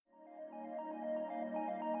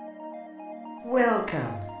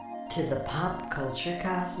Welcome to the Pop Culture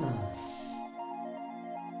Cosmos.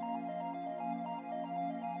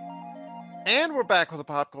 And we're back with the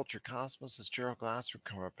Pop Culture Cosmos. It's Gerald Glass. We're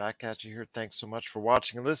coming back at you here. Thanks so much for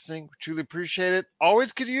watching and listening. We truly appreciate it.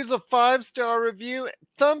 Always could use a 5-star review,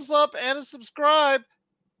 thumbs up, and a subscribe.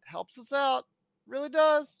 Helps us out. Really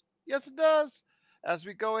does. Yes, it does. As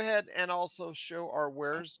we go ahead and also show our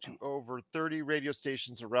wares to over 30 radio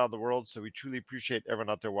stations around the world. So we truly appreciate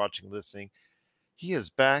everyone out there watching and listening. He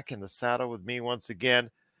is back in the saddle with me once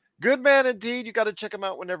again. Good man indeed. You got to check him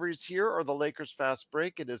out whenever he's here or the Lakers Fast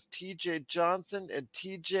Break. It is TJ Johnson. And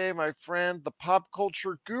TJ, my friend, the pop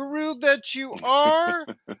culture guru that you are,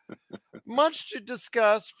 much to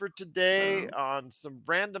discuss for today on some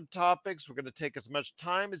random topics. We're going to take as much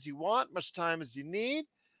time as you want, much time as you need.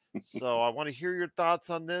 So I want to hear your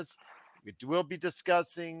thoughts on this. We will be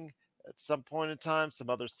discussing at some point in time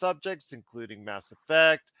some other subjects, including Mass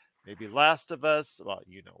Effect, maybe Last of Us. Well,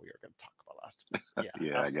 you know we are going to talk about Last of Us.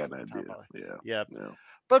 Yeah, I got an idea. Yeah.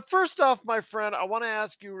 But first off, my friend, I want to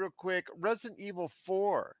ask you real quick. Resident Evil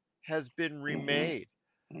 4 has been remade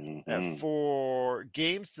for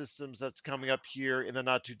game systems that's coming up here in the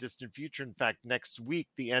not too distant future. In fact, next week,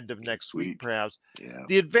 the end of next week, perhaps. Yeah.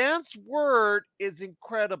 The advanced word is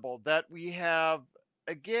incredible that we have,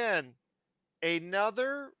 again,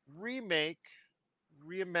 another remake,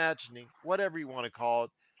 reimagining, whatever you want to call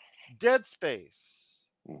it, Dead Space,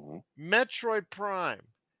 Metroid Prime,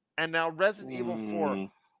 and now Resident Evil 4.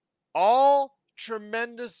 All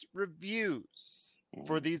tremendous reviews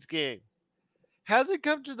for these games. Has it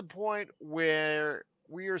come to the point where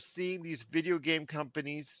we are seeing these video game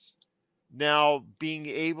companies now being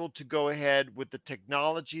able to go ahead with the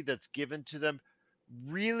technology that's given to them,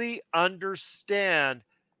 really understand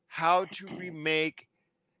how to remake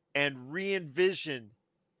and re-envision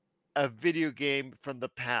a video game from the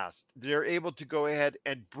past? They're able to go ahead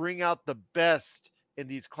and bring out the best in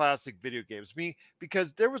these classic video games.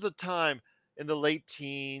 Because there was a time in the late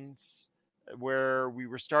teens where we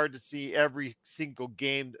were starting to see every single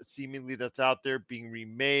game seemingly that's out there being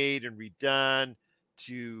remade and redone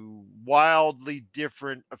to wildly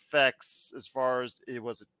different effects as far as it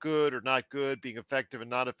was good or not good, being effective and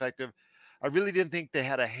not effective. I really didn't think they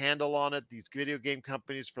had a handle on it, these video game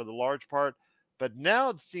companies, for the large part. But now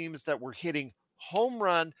it seems that we're hitting home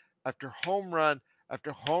run after home run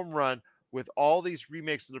after home run with all these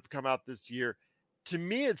remakes that have come out this year. To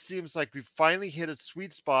me, it seems like we finally hit a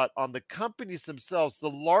sweet spot on the companies themselves,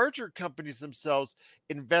 the larger companies themselves,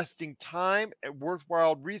 investing time and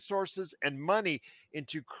worthwhile resources and money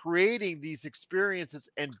into creating these experiences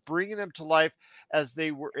and bringing them to life as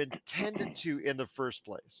they were intended to in the first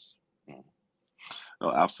place.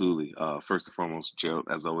 Oh, absolutely. First and foremost, Gerald,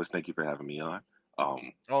 as always, thank you for having me on.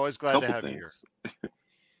 Always glad to have you here.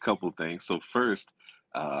 Couple things. So first,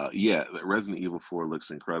 Resident Evil 4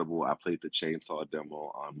 looks incredible. I played the Chainsaw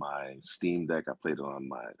demo on my Steam Deck. I played it on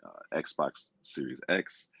my Xbox Series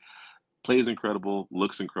X. Plays incredible,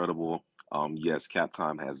 looks incredible. Yes,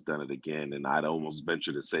 Capcom has done it again, and I'd almost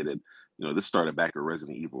venture to say that, this started back at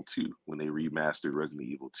Resident Evil 2 when they remastered Resident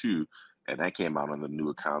Evil 2, and that came out on the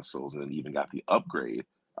newer consoles and even got the upgrade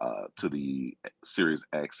to the Series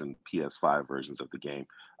X and PS5 versions of the game.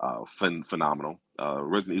 Phenomenal.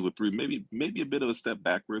 Resident Evil 3, maybe a bit of a step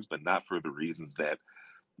backwards, but not for the reasons that,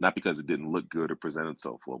 not because it didn't look good or present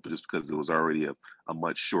itself well, but just because it was already a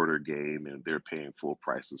much shorter game and they're paying full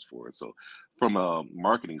prices for it. So from a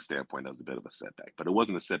marketing standpoint, that was a bit of a setback, but it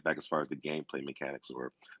wasn't a setback as far as the gameplay mechanics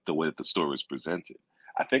or the way that the story is presented.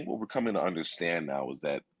 I think what we're coming to understand now is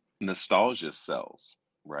that nostalgia sells,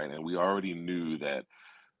 right? And we already knew that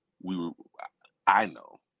I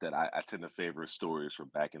know that I tend to favor stories from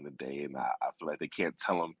back in the day, and I feel like they can't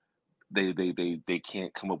tell them, they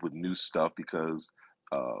can't come up with new stuff because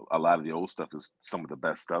a lot of the old stuff is some of the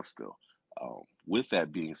best stuff still. With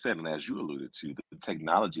that being said, and as you alluded to, the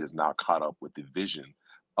technology has now caught up with the vision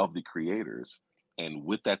of the creators, and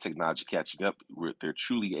with that technology catching up, they're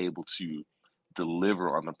truly able to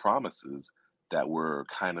deliver on the promises that were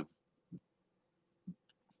kind of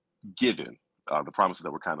given, the promises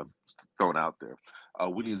that were kind of thrown out there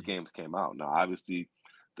when these games came out. Now, obviously,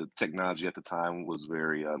 the technology at the time was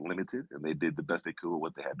very limited, and they did the best they could with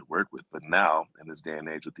what they had to work with. But now, in this day and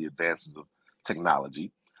age, with the advances of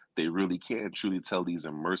technology, they really can truly tell these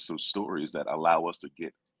immersive stories that allow us to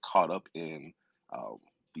get caught up in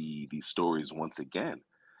the stories once again.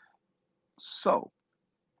 So,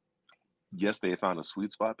 yes, they found a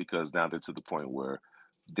sweet spot because now they're to the point where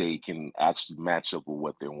they can actually match up with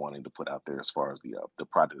what they're wanting to put out there as far as the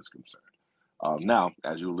product is concerned. Now,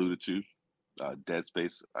 as you alluded to, Dead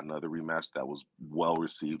Space, another rematch that was well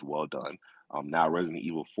received, well done. Now Resident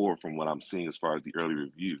Evil 4, from what I'm seeing as far as the early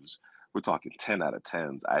reviews, we're talking 10 out of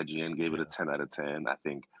 10s. IGN gave it a Yeah. 10 out of 10. I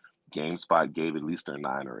think GameSpot gave at least a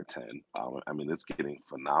 9 or a 10. I mean, it's getting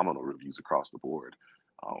phenomenal reviews across the board.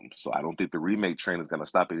 So I don't think the remake train is going to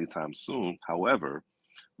stop anytime soon. However,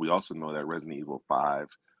 we also know that Resident Evil 5,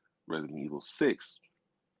 Resident Evil 6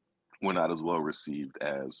 were not as well received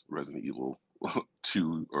as Resident Evil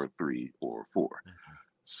 2 or 3 or 4. Mhm.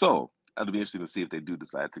 So it'll be interesting to see if they do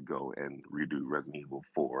decide to go and redo Resident Evil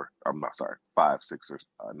 4. I'm not sorry, 5, 6, or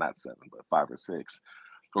not 7, but 5 or 6.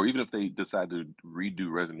 Or even if they decide to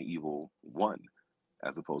redo Resident Evil 1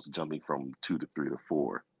 as opposed to jumping from 2 to 3 to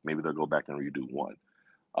 4. Maybe they'll go back and redo 1.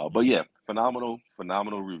 But Mhm. yeah, phenomenal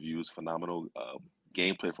reviews, phenomenal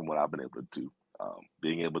gameplay from what I've been able to do.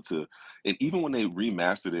 Being able to, and even when they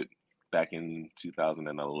remastered it back in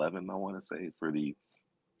 2011, I want to say for the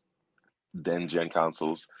then gen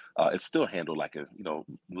consoles, it still handled like a,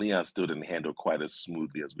 Leon still didn't handle quite as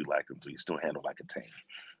smoothly as we like him to. He still handled like a tank.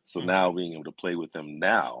 So Mhm. now being able to play with him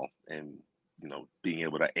now and, being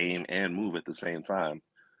able to aim and move at the same time,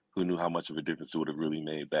 who knew how much of a difference it would have really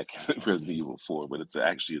made back in Resident Evil 4? But it's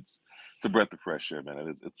a breath of fresh air, man.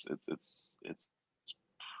 It's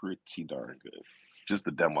pretty darn good. Just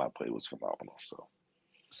the demo I played was phenomenal. So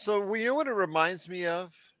So, well, you know what it reminds me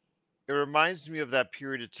of? It reminds me of that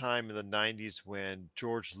period of time in the 90s when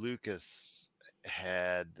George Lucas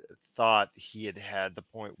had thought he had the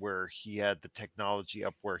point where he had the technology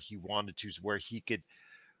up where he wanted to, where he could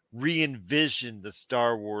re-envision the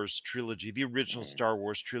Star Wars trilogy, the original mm, Star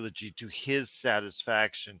Wars trilogy, to his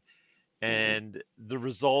satisfaction. hmm And the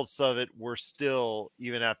results of it were still,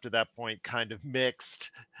 even after that point, kind of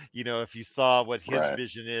mixed. If you saw what his right,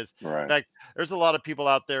 vision is. In right, fact, there's a lot of people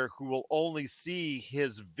out there who will only see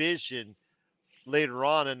his vision later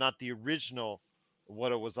on and not the original,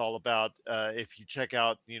 what it was all about. If you check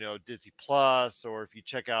out, Disney Plus, or if you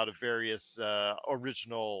check out a various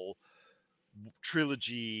original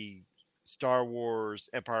trilogy, Star Wars,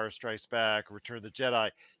 Empire Strikes Back, Return of the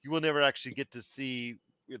Jedi, you will never actually get to see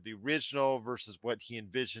the original versus what he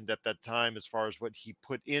envisioned at that time as far as what he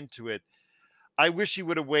put into it. I wish he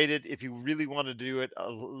would have waited if he really wanted to do it a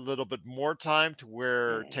little bit more time to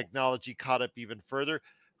where hmm technology caught up even further.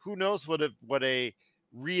 Who knows what a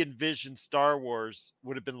re-envisioned Star Wars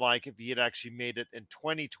would have been like if he had actually made it in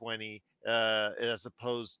 2020 as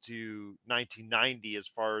opposed to 1990 as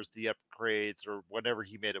far as the upgrades or whatever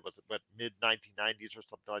he made it, was it what, mid 1990s or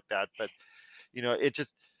something like that. But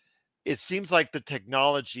it seems like the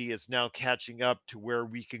technology is now catching up to where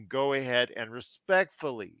we can go ahead and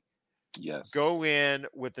respectfully yes, go in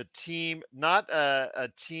with a team, not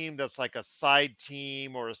a team that's like a side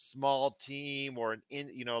team or a small team or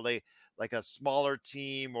like a smaller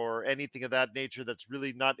team or anything of that nature that's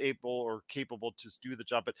really not able or capable to do the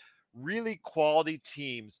job, but really quality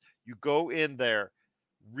teams. You go in there,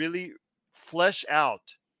 really flesh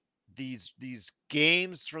out these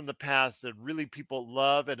games from the past that really people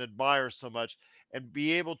love and admire so much, and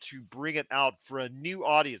be able to bring it out for a new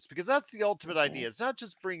audience, because that's the ultimate hmm idea. It's not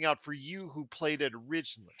just bringing out for you who played it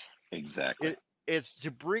originally. exactly. It's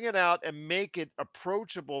to bring it out and make it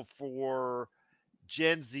approachable for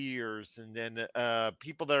Gen Zers and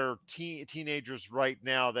people that are teenagers right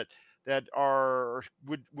now that are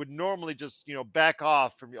would normally just back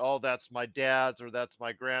off from, oh, that's my dad's or that's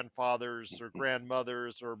my grandfather's or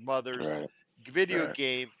grandmother's or mother's Right, video right,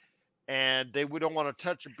 game, and they would don't want to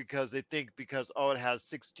touch it because they think, because, oh, it has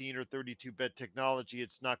 16 or 32-bit technology,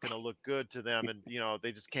 it's not going to look good to them, and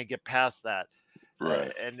they just can't get past that.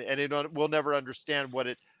 right. And they will never understand what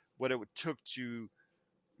it took to,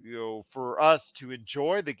 for us to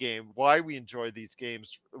enjoy the game, why we enjoy these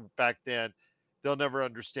games back then. They'll never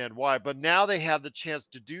understand why, but now they have the chance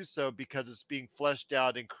to do so because it's being fleshed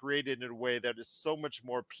out and created in a way that is so much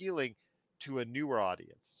more appealing to a newer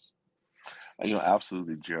audience.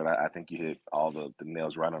 Absolutely, Jared. I think you hit all the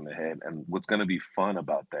nails right on the head. And what's going to be fun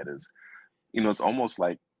about that is, it's almost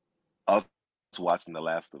like us watching The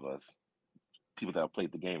Last of Us, people that have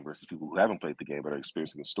played the game versus people who haven't played the game but are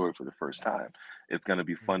experiencing the story for the first time. It's going to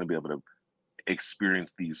be fun to Mhm. be able to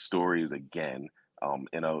experience these stories again,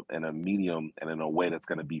 in a medium and in a way that's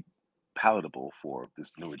going to be palatable for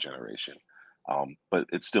this newer generation. But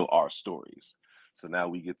it's still our stories. So now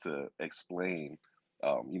we get to explain.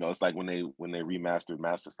 It's like when they remastered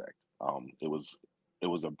Mass Effect. It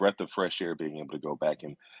was a breath of fresh air being able to go back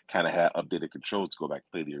and kind of have updated controls to go back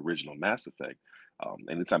and play the original Mass Effect.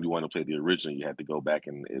 Anytime you want to play the original, you had to go back,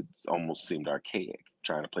 and it almost seemed archaic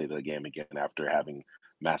trying to play the game again after having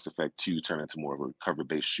Mass Effect 2 turn into more of a cover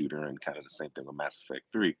based shooter, and kind of the same thing with Mass Effect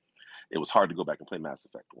 3. it was hard to go back and play Mass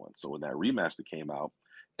Effect 1. So when that remaster came out,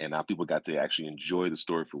 and now people got to actually enjoy the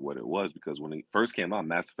story for what it was, because when it first came out,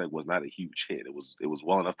 Mass Effect was not a huge hit. It was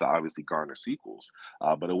well enough to obviously garner sequels,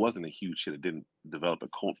 but it wasn't a huge hit. It didn't develop a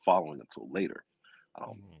cult following until later.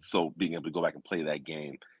 So being able to go back and play that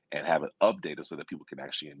game and have it updated so that people can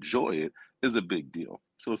actually enjoy it is a big deal.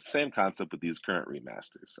 So it's the same concept with these current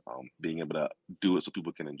remasters, being able to do it so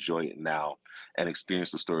people can enjoy it now and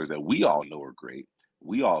experience the stories that we all know are great,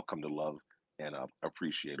 we all come to love and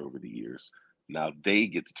appreciate over the years. Now they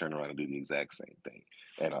get to turn around and do the exact same thing,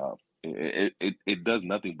 and it does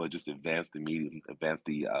nothing but just advance the medium, advance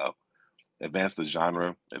the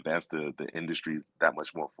genre, advance the industry that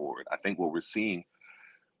much more forward. I think what we're seeing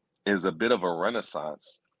is a bit of a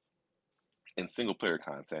renaissance in single player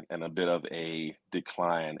content and a bit of a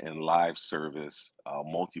decline in live service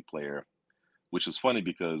multiplayer, which is funny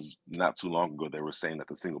because not too long ago they were saying that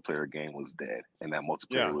the single player game was dead and that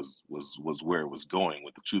multiplayer Yeah. was where it was going.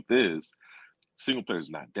 But the truth is, single player is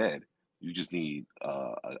not dead. You just need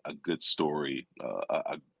a good story,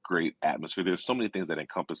 a great atmosphere. There's so many things that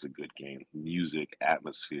encompass a good game: music,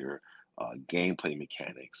 atmosphere, gameplay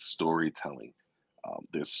mechanics, storytelling.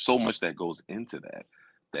 There's so much that goes into that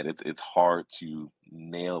it's hard to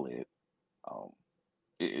nail it.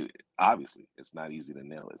 Obviously it's not easy to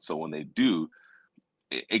nail it. So when they do,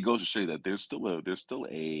 it goes to show you that there's still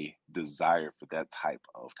a desire for that type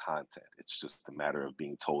of content. It's just a matter of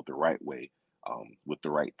being told the right way, with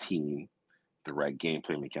the right team, the right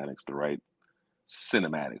gameplay mechanics, the right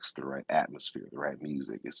cinematics, the right atmosphere, the right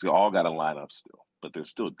music. It's all got to line up still, but there's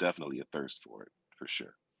still definitely a thirst for it, for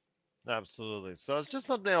sure. Absolutely. So it's just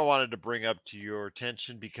something I wanted to bring up to your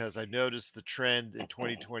attention because I noticed the trend in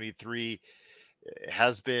 2023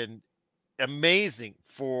 has been amazing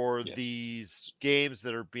for Yes. these games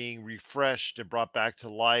that are being refreshed and brought back to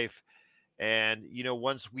life. And,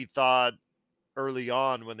 once we thought early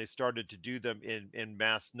on when they started to do them in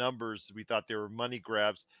mass numbers, we thought they were money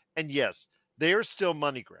grabs. And yes, they are still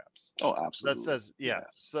money grabs. Oh, That absolutely. says, yeah. Yes.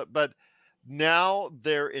 So, but now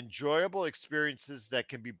they're enjoyable experiences that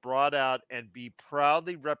can be brought out and be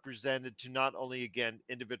proudly represented to not only again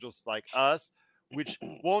individuals like us, which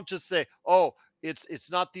won't just say, "Oh, it's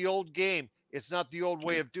not the old game, it's not the old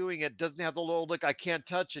way of doing it, doesn't have the old look, I can't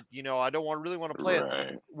touch it, I don't really want to play it."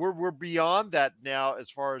 Right. We're beyond that now as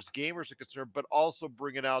far as gamers are concerned, but also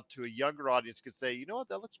bring it out to a younger audience can say, "You know what,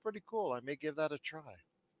 that looks pretty cool. I may give that a try."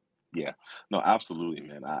 Yeah, no, absolutely,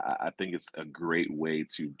 man. I think it's a great way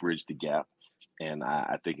to bridge the gap, and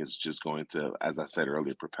I think it's just going to, as I said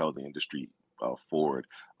earlier, propel the industry forward.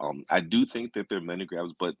 I do think that there are many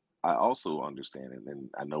grabs, but I also understand, and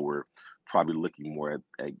I know we're probably looking more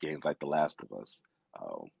at games like The Last of Us,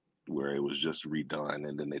 uh, where it was just redone,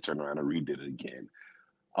 and then they turned around and redid it again.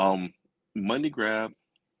 Um, Money grab,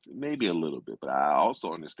 maybe a little bit, but I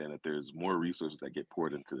also understand that there's more resources that get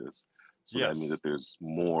poured into this. So that means Yes. that there's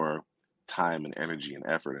more time and energy and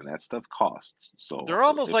effort, and that stuff costs. So They're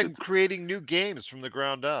almost if like it's creating new games from the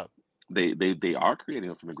ground up. they are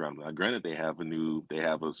creating it from the ground up. Now, granted, they have a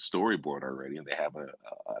storyboard already, and they have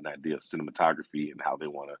an idea of cinematography and how they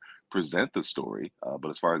want to present the story. But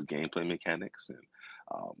as far as gameplay mechanics and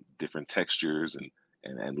different textures and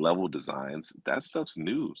level designs, that stuff's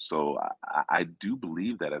new. So I do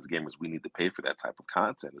believe that as gamers, we need to pay for that type of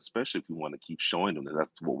content, especially if we want to keep showing them that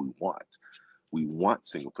that's what we want. We want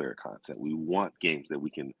single player content. We want games that we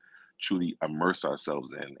can truly immerse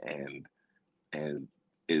ourselves in, and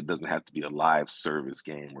it doesn't have to be a live service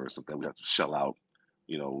game or something we have to shell out,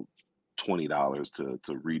 you know, $20 to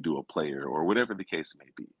redo a player or whatever the case may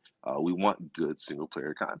be. We want good single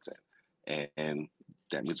player content, and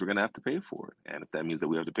that means we're gonna have to pay for it. And if that means that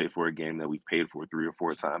we have to pay for a game that we've paid for 3 or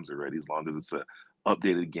 4 times already, as long as it's a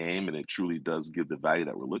updated game and it truly does give the value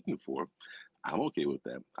that we're looking for, I'm okay with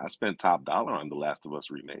that. I spent top dollar on the Last of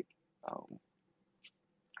Us remake, um,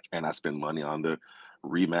 and I spent money on the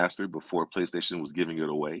remaster before PlayStation was giving it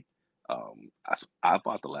away. I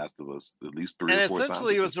bought The Last of Us at least three And or four times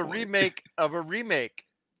essentially at it this was a point. remake of a remake.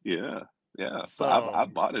 Yeah, yeah. So I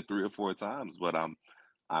So bought it 3 or 4 times, but I'm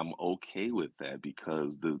okay with that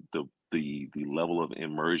because the level of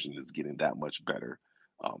immersion is getting that much better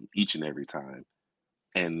each and every time,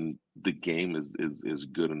 and the game is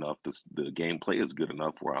good enough. The gameplay is good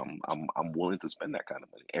enough where I'm willing to spend that kind of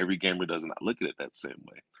money. Every gamer doesn't look at it that same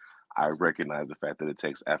way. I recognize the fact that it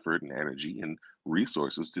takes effort and energy and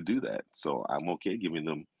resources to do that. So I'm okay giving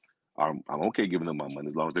them my money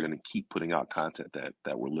as long as they're going to keep putting out content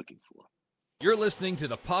that we're looking for. You're listening to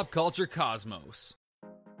the Pop Culture Cosmos.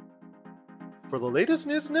 for the latest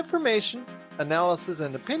news and information, analysis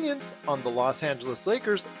and opinions on the Los Angeles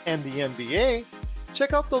Lakers and the NBA,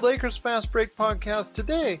 Check out the Lakers Fast Break podcast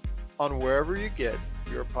today on wherever you get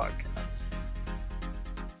your podcasts.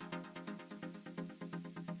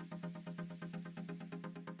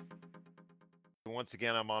 Once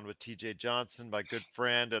again, I'm on with TJ Johnson, my good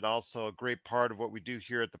friend, and also a great part of what we do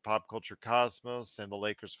here at the Pop Culture Cosmos and the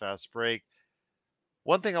Lakers Fast Break.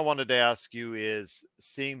 One thing I wanted to ask you is,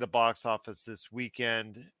 seeing the box office this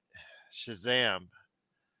weekend, Shazam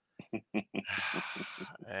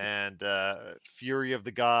and Fury of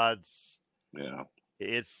the Gods. Yeah.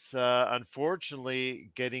 It's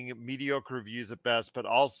unfortunately getting mediocre reviews at best, but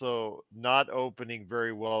also not opening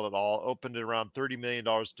very well at all. Opened at around $30 million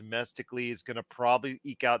domestically. Is going to probably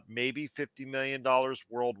eke out maybe $50 million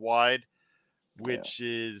worldwide, which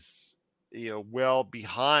is, well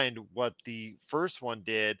behind what the first one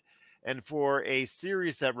did. And for a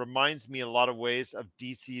series that reminds me in a lot of ways of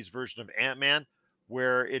DC's version of Ant-Man,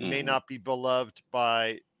 where it may not be beloved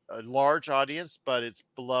by a large audience, but it's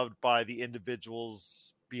beloved by the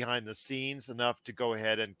individuals behind the scenes enough to go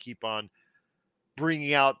ahead and keep on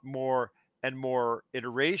bringing out more and more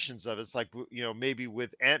iterations of it. It's like, maybe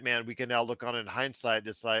with Ant-Man, we can now look on it in hindsight.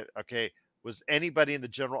 It's like, okay, was anybody in the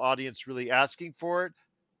general audience really asking for it?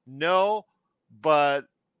 No, but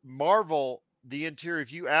Marvel, the interior,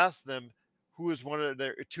 if you ask them who is one of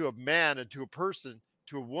their, to a man and to a person,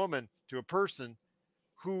 to a woman, to a person,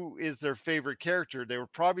 who is their favorite character, they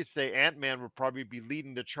would probably say Ant-Man would probably be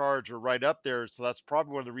leading the charge or right up there. So that's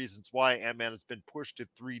probably one of the reasons why Ant-Man has been pushed to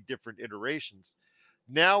 3 different iterations.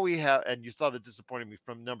 Now we have, and you saw the disappointing me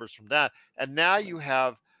from numbers from that. And now you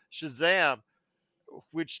have Shazam,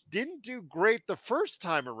 which didn't do great the first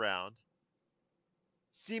time around,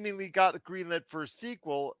 seemingly got greenlit for a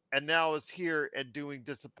sequel, and now is here and doing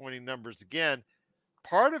disappointing numbers again.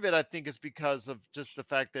 Part of it, I think, is because of just the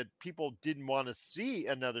fact that people didn't want to see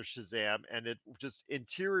another Shazam, and it just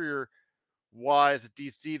interior wise at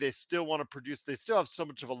DC, they still want to produce, they still have so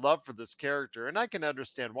much of a love for this character, and I can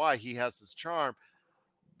understand why. He has his charm,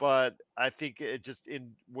 but I think it just,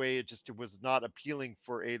 in way, it was not appealing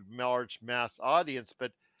for a large mass audience.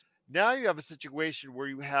 But now you have a situation where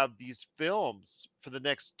you have these films for the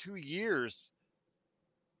next 2 years.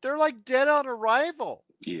 They're like dead on arrival.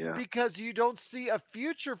 Yeah. Because you don't see a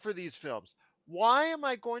future for these films. Why am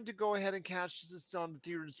I going to go ahead and catch this on the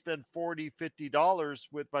theater and spend $40, $50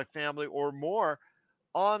 with my family or more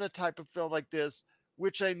on a type of film like this,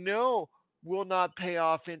 which I know will not pay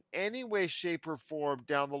off in any way, shape, or form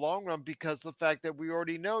down the long run, because the fact that we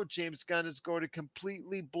already know James Gunn is going to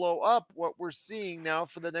completely blow up what we're seeing now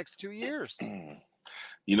for the next 2 years.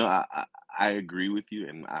 I agree with you,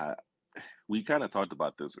 and we kind of talked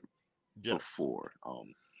about this before.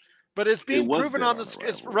 But it's being proven on the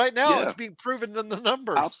it's right now. Yeah. It's being proven in the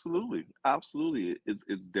numbers. Absolutely.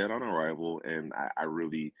 It's dead on arrival, and I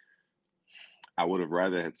would have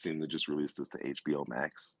rather had seen them just release this to HBO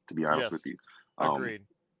Max, to be honest with you. Agreed.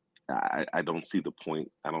 I don't see the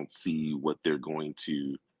point. I don't see what they're going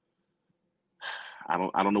to. I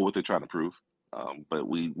don't know what they're trying to prove. But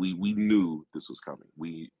we knew this was coming.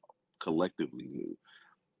 We collectively knew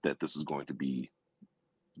that this is going to be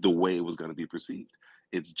the way it was going to be perceived.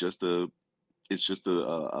 It's just a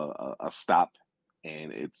stop,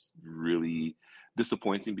 and it's really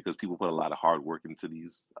disappointing because people put a lot of hard work into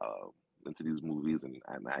these movies, and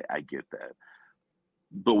I get that.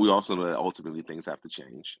 But we also know that ultimately things have to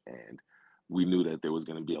change, and we knew that there was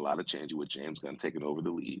going to be a lot of change with James Gunn taking over the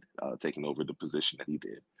lead, taking over the position that he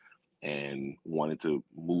did, and wanted to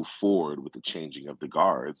move forward with the changing of the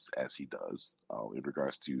guards as he does in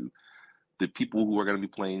regards to the people who are going to be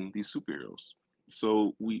playing these superheroes.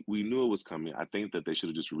 So we knew it was coming. I think that they should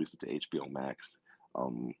have just released it to HBO Max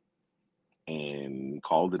and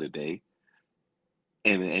called it a day.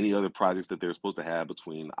 And any other projects that they're supposed to have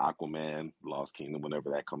between Aquaman, Lost Kingdom, whenever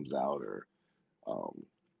that comes out, or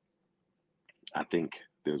I think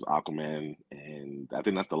there's Aquaman, and I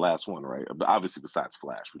think that's the last one, right? But obviously, besides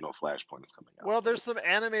Flash, we know Flashpoint is coming out. Well, there's some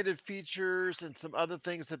animated features and some other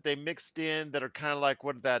things that they mixed in that are kind of like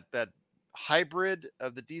what that hybrid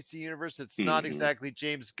of the DC universe. It's not exactly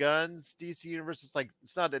James Gunn's DC universe.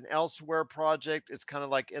 It's not an elsewhere project. It's kind of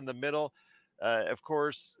like in the middle. Of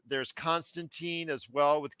course, there's Constantine as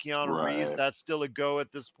well with Keanu Reeves. That's still a go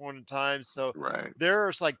at this point in time. So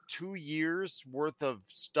there's like 2 years worth of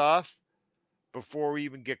stuff before we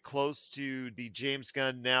even get close to the James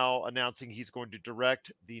Gunn now announcing he's going to direct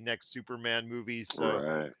the next Superman movie.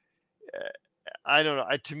 So I don't know.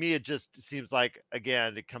 To me, it just seems like,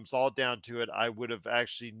 again, it comes all down to it. I would have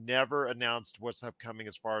actually never announced what's upcoming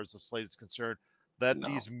as far as the slate is concerned. Let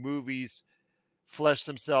these movies flesh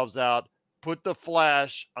themselves out. Put the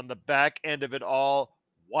Flash on the back end of it all.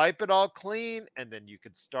 wipe it all clean, and then you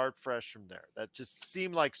could start fresh from there. That just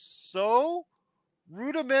seemed like so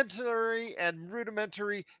rudimentary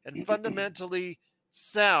and fundamentally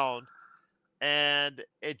sound. And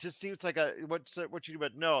it just seems like what you do,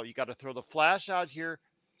 but no, you got to throw the Flash out here.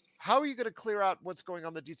 How are you going to clear out what's going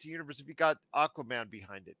on in the DC universe if you got Aquaman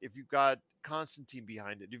behind it, if you've got Constantine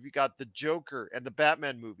behind it, if you got the Joker and the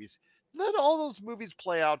Batman movies? Let all those movies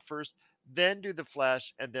play out first, then do the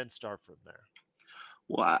Flash, and then start from there.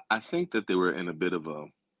 Well, I think that they were in a bit of a,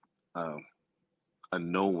 a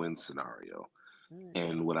no-win scenario.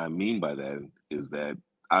 And what I mean by that is that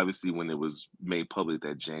obviously when it was made public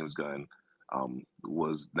that James Gunn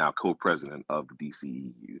was now co-president of the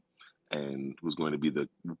DCEU and was going to be the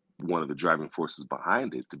one of the driving forces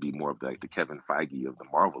behind it, to be more of like the Kevin Feige of the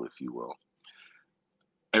Marvel, if you will,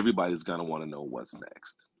 everybody's gonna want to know what's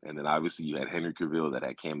next. And then obviously you had Henry Cavill that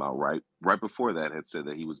had came out right before that, had said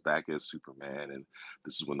that he was back as Superman, and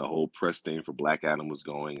this is when the whole press thing for Black Adam was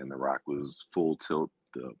going, and The Rock was full tilt.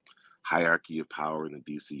 The hierarchy of power in the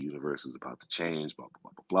DC universe is about to change. Blah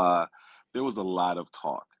blah blah blah blah. There was a lot of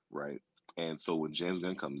talk, right? And so when James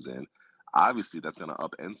Gunn comes in, obviously that's going to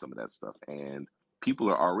upend some of that stuff, and people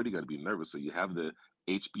are already going to be nervous. So you have the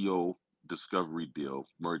HBO Discovery deal,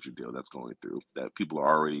 merger deal that's going through that people are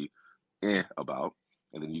already about.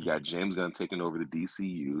 And then you got James Gunn taking over the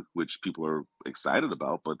DCU, which people are excited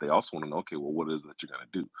about, but they also want to know, okay, well, what is it that you're going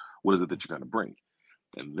to do? What is it that you're going to bring?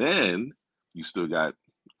 And then you still got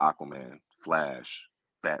Aquaman, Flash,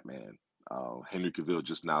 Batman, Henry Cavill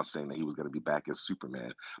just now saying that he was going to be back as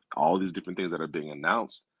Superman. All these different things that are being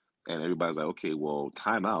announced, and everybody's like, okay, well,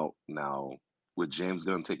 time out now. With James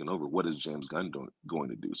Gunn taking over, what is James Gunn going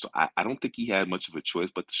to do? So I don't think he had much of a choice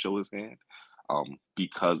but to show his hand,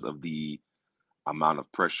 because of the amount of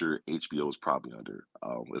pressure HBO is probably under,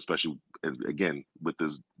 especially again with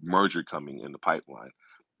this merger coming in the pipeline.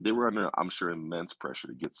 They were under, I'm sure, immense pressure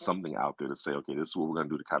to get something out there to say, okay, this is what we're going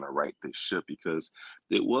to do to kind of right this ship, because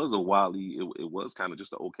it was it was kind of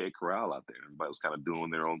just an okay corral out there. Everybody was kind of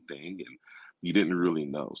doing their own thing, and you didn't really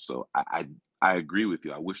know. So I agree with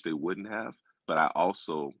you. I wish they wouldn't have, but I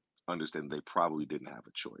also understand they probably didn't have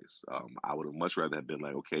a choice. I would have much rather have been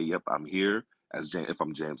like, okay, yep, I'm here as if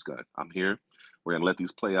I'm James Gunn, I'm here. We're gonna let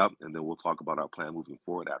these play out, and then we'll talk about our plan moving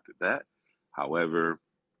forward after that. However,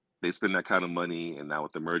 they spend that kind of money, and now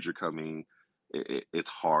with the merger coming, it's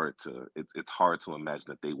hard to it's hard to imagine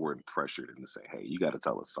that they weren't pressured into saying, hey, you got to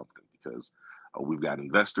tell us something, because we've got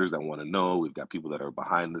investors that want to know, we've got people that are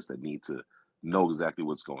behind us that need to know exactly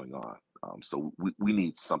what's going on. So we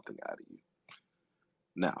need something out of you.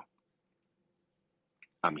 Now,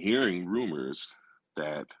 I'm hearing rumors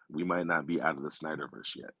that we might not be out of the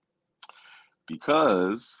Snyderverse yet,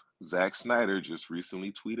 because Zack Snyder just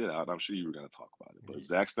recently tweeted out. I'm sure you were going to talk about it, but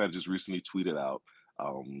Zack Snyder just recently tweeted out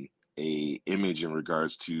a image in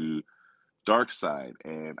regards to Darkseid,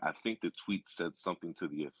 and I think the tweet said something to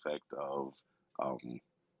the effect of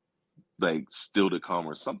like still to come,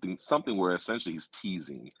 or something where essentially he's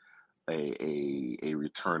teasing a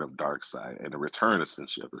return of Darkseid and a return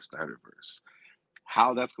essentially of the Snyderverse.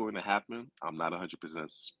 How that's going to happen, I'm not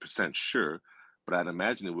 100% sure, but I'd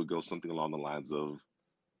imagine it would go something along the lines of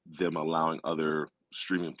them allowing other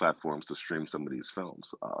streaming platforms to stream some of these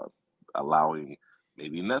films, allowing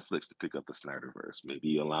maybe Netflix to pick up the Snyderverse,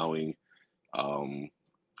 maybe allowing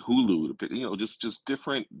Hulu to pick, just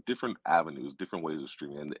different avenues, different ways of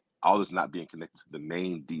streaming, and all this not being connected to the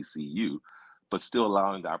main DCU, but still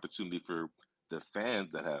allowing the opportunity for the fans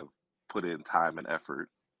that have put in time and effort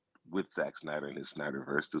with Zack Snyder and his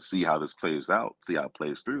Snyderverse to see how this plays out, see how it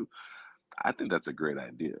plays through. I think that's a great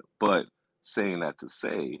idea. But saying that to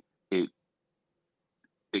say, it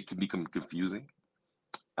can become confusing,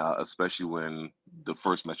 especially when the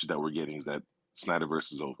first message that we're getting is that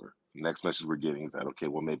Snyderverse is over. The next message we're getting is that, okay,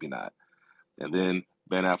 well, maybe not. And then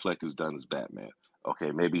Ben Affleck is done as Batman.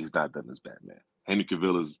 Okay, maybe he's not done as Batman. Henry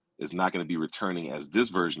Cavill is not going to be returning as this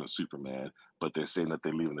version of Superman, but they're saying that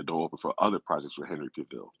they're leaving the door open for other projects with Henry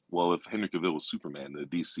Cavill. Well, if Henry Cavill was Superman, the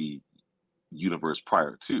DC universe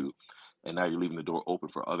prior to, and now you're leaving the door open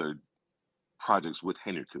for other projects with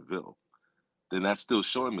Henry Cavill, then that's still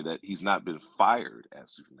showing me that he's not been fired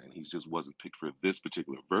as Superman. He just wasn't picked for this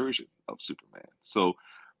particular version of Superman. So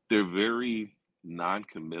they're very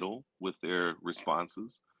non-committal with their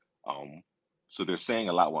responses. So they're saying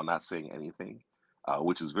a lot while not saying anything,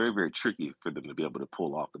 which is very, very tricky for them to be able to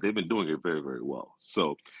pull off. But they've been doing it very, very well.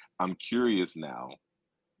 So I'm curious now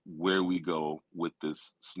where we go with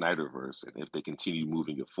this Snyderverse, and if they continue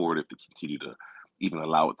moving it forward, if they continue to even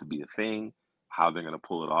allow it to be a thing, how they're going to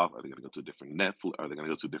pull it off. Are they going to go to a different Netflix? Are they going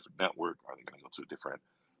to go to a different network? Are they going to go to a different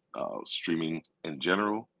streaming in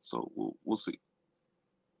general. So we'll see.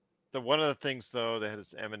 One of the things, though, that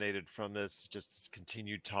has emanated from this, just this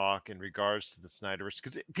continued talk in regards to the Snyderverse,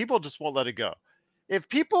 because people just won't let it go. If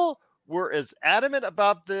people were as adamant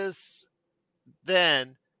about this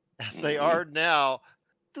then as they are now,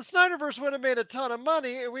 the Snyderverse would have made a ton of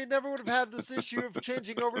money, and we never would have had this issue of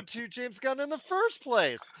changing over to James Gunn in the first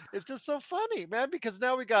place. It's just so funny, man, because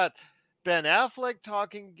now we got Ben Affleck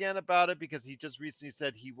talking again about it because he just recently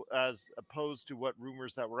said he, as opposed to what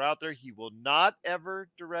rumors that were out there, he will not ever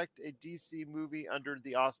direct a DC movie under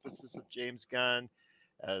the auspices of James Gunn,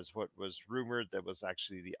 as what was rumored that was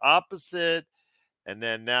actually the opposite. And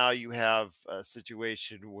then now you have a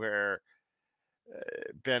situation where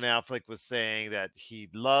Ben Affleck was saying that he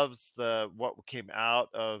loves what came out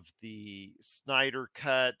of the Snyder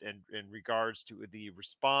cut and in regards to the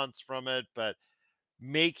response from it, but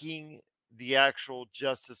making the actual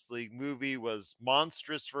Justice League movie was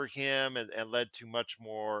monstrous for him and led to much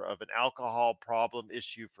more of an alcohol problem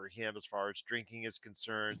issue for him as far as drinking is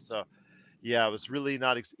concerned. So yeah, it was really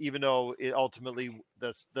not, even though it ultimately,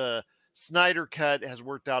 the Snyder cut has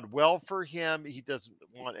worked out well for him. He doesn't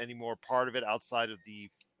want any more part of it outside of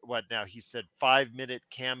what now he said 5-minute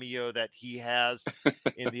cameo that he has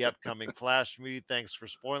in the upcoming Flash movie. Thanks for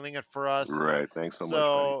spoiling it for us. Right. Thanks so much.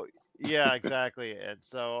 So, yeah, exactly. And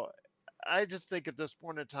so I just think at this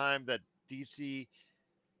point in time that DC,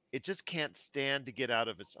 it just can't stand to get out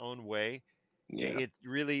of its own way. Yeah. It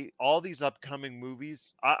really, all these upcoming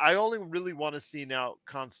movies, I only really want to see now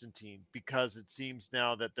Constantine, because it seems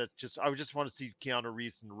now I would just want to see Keanu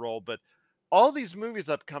Reeves in the role. But all these movies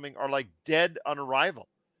upcoming are like dead on arrival.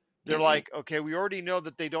 They're like, okay, we already know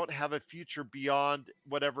that they don't have a future beyond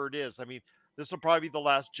whatever it is. I mean, this will probably be the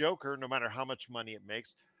last Joker, no matter how much money it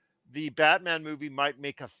makes. The Batman movie might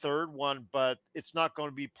make a third one, but it's not going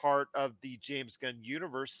to be part of the James Gunn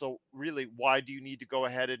universe. So really, why do you need to go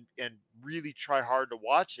ahead and really try hard to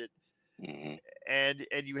watch it? And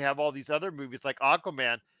you have all these other movies like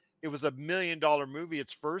Aquaman. It was $1 million movie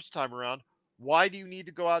its first time around. Why do you need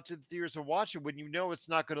to go out to the theaters and watch it when you know it's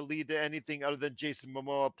not going to lead to anything other than Jason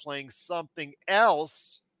Momoa playing something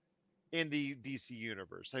else in the DC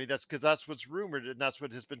universe? I mean, that's what's rumored, and that's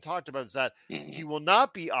what has been talked about, is that he will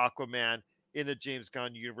not be Aquaman in the James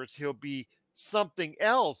Gunn universe. He'll be something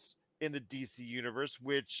else in the DC universe,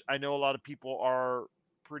 which I know a lot of people are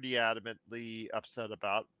pretty adamantly upset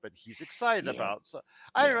about, but he's excited about. So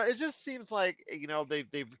I don't know. It just seems like,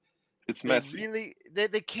 it's messy.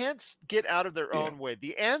 They can't get out of their own way.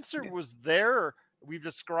 The answer was there. We've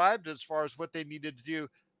described as far as what they needed to do.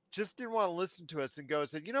 Just didn't want to listen to us and go and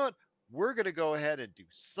said, you know what? We're going to go ahead and do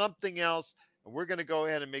something else. And we're going to go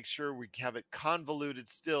ahead and make sure we have it convoluted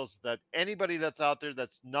still, so that anybody that's out there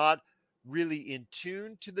that's not really in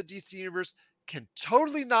tune to the DC universe can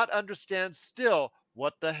totally not understand still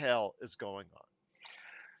what the hell is going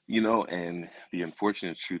on. And the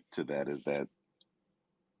unfortunate truth to that is that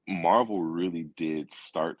Marvel really did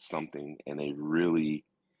start something, and they really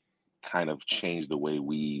kind of changed the way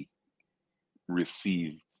we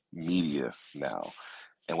receive media now.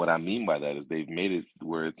 And what I mean by that is they've made it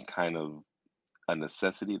where it's kind of a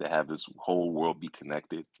necessity to have this whole world be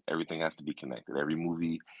connected. Everything has to be connected. Every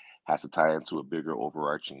movie has to tie into a bigger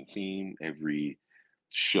overarching theme. Every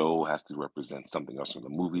show has to represent something else from the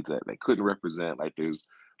movie that they couldn't represent. Like there's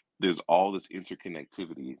all this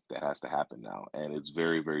interconnectivity that has to happen now. And it's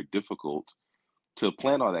very, very difficult to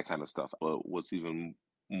plan all that kind of stuff. But what's even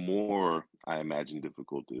more, I imagine,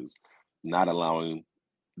 difficult is not allowing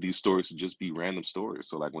these stories to just be random stories.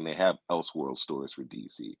 So like when they have Elseworld stories for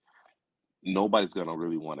DC, nobody's going to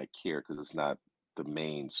really want to care because it's not the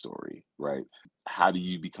main story, right? How do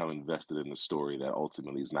you become invested in a story that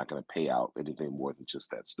ultimately is not going to pay out anything more than just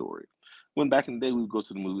that story? When back in the day, we would go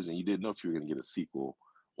to the movies and you didn't know if you were going to get a sequel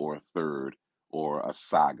or a third or a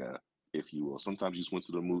saga, if you will. Sometimes you just went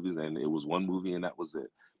to the movies and it was one movie and that was it.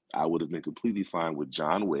 I would have been completely fine with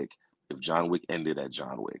John Wick if John Wick ended at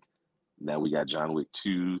John Wick. Now we got John Wick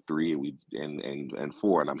 2, 3, and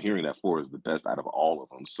 4, and I'm hearing that 4 is the best out of all of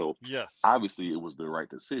them. So yes, obviously it was the right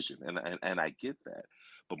decision, and I get that.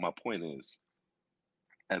 But my point is,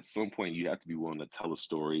 at some point you have to be willing to tell a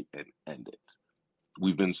story and end it.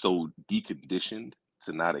 We've been so deconditioned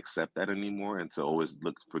to not accept that anymore, and to always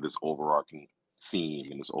look for this overarching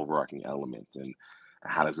theme and this overarching element, and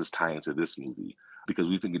how does this tie into this movie? Because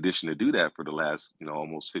we've been conditioned to do that for the last,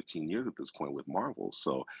 almost 15 years at this point with Marvel.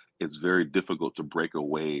 So it's very difficult to break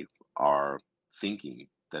away our thinking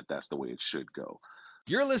that that's the way it should go.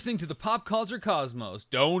 You're listening to the Pop Culture Cosmos.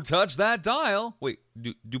 Don't touch that dial. Wait,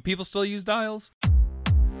 do people still use dials?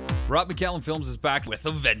 Rob McCallum Films is back with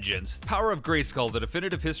a vengeance. Power of Grayskull, the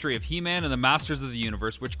definitive history of He-Man and the Masters of the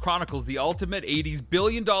Universe, which chronicles the ultimate 80s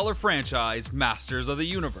billion-dollar franchise, Masters of the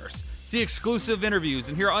Universe. See exclusive interviews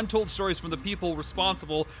and hear untold stories from the people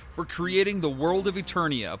responsible for creating the world of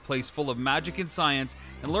Eternia, a place full of magic and science,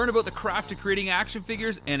 and learn about the craft of creating action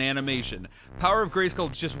figures and animation. Power of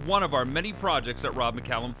Grayskull is just one of our many projects at Rob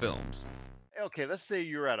McCallum Films. Okay, let's say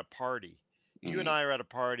you're at a party. You and I are at a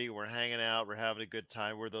party, we're hanging out, we're having a good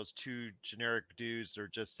time. We're those two generic dudes that are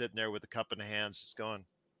just sitting there with a cup in the hands, just going,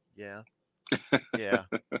 yeah, yeah,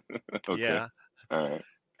 Okay. yeah. All right.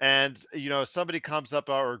 And, somebody comes up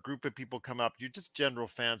or a group of people come up, you're just general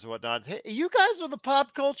fans and whatnot. Hey, you guys are the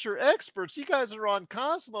pop culture experts. You guys are on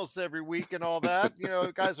Cosmos every week and all that.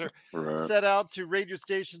 You guys are Right. set out to radio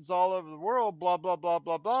stations all over the world, blah, blah, blah,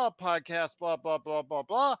 blah, blah, podcasts, blah, blah, blah, blah,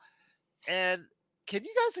 blah. And can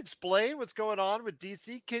you guys explain what's going on with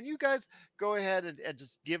DC? Can you guys go ahead and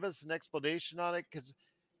just give us an explanation on it? Because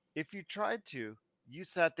if you tried to, you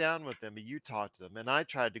sat down with them and you talked to them, and I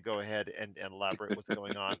tried to go ahead and elaborate what's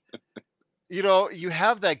going on. You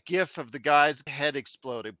have that gif of the guy's head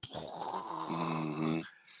exploding. Mhm.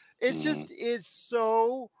 It's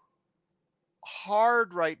so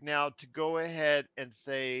hard right now to go ahead and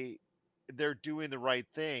say they're doing the right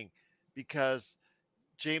thing, because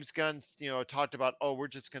James Gunn's, talked about, oh, we're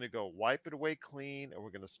just going to go wipe it away clean and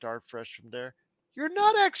we're going to start fresh from there. You're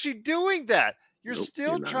not actually doing that. You're Nope, still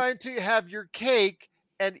you're not. trying to have your cake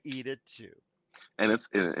and eat it too. And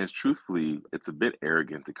it's truthfully, it's a bit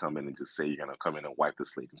arrogant to come in and just say you're gonna come in and wipe the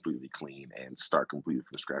slate completely clean and start completely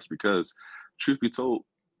from scratch. Because, truth be told,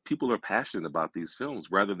 people are passionate about these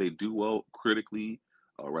films. Whether they do well critically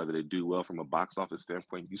or whether they do well from a box office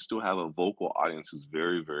standpoint, you still have a vocal audience who's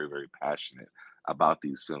very, very, very passionate about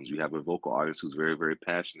these films. You have a vocal audience who's very, very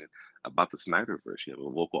passionate about the Snyderverse. You have a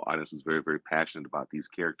vocal audience who's very, very passionate about these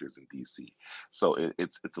characters in DC. So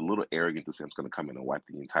it's a little arrogant to say I'm just going to come in and wipe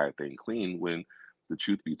the entire thing clean, when the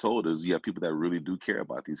truth be told is you have people that really do care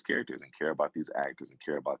about these characters and care about these actors and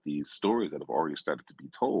care about these stories that have already started to be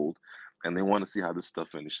told, and they want to see how this stuff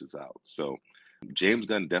finishes out. So James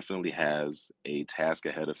Gunn definitely has a task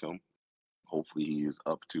ahead of him. Hopefully he is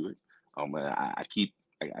up to it. And I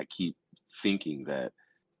keep thinking that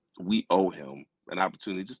we owe him an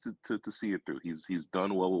opportunity just to see it through. He's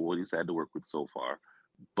done well with what he's had to work with so far,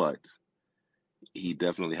 but he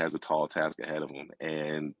definitely has a tall task ahead of him,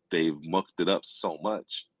 and they've mucked it up so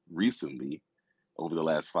much recently over the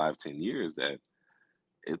last 5-10 years that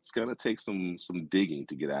it's gonna take some digging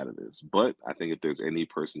to get out of this. But I think if there's any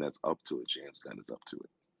person that's up to it, James Gunn is up to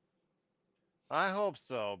I hope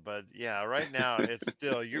so, but yeah, right now it's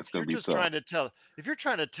still it. you're It's gonna you're be just tough. trying to tell if you're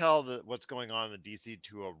trying to tell what's going on in the DC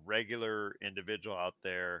to a regular individual out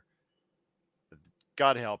there,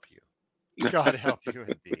 God help you. God help you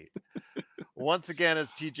indeed. Once again,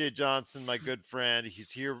 it's TJ Johnson, my good friend.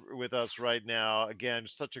 He's here with us right now. Again,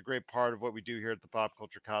 such a great part of what we do here at the Pop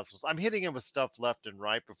Culture Cosmos. I'm hitting him with stuff left and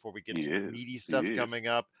right before we get He to the is. meaty He stuff is. coming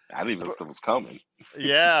up. I didn't even know But stuff was coming.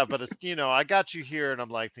 yeah, but it's I got you here, and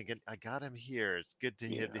I'm like thinking, I got him here. It's good to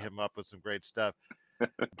hit Yeah. him up with some great stuff.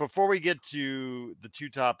 Before we get to the two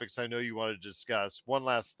topics I know you want to discuss, one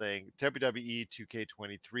last thing. WWE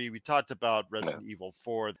 2K23. We talked about Yeah. Resident Evil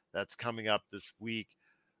 4 that's coming up this week.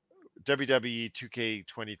 WWE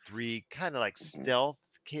 2K23 kind of like Mhm. stealth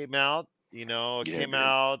came out. It Yeah, it came did.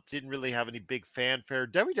 out, didn't really have any big fanfare.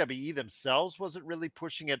 WWE themselves wasn't really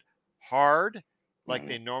pushing it hard like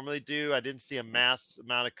they Mhm. normally do. I didn't see a mass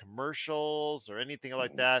amount of commercials or anything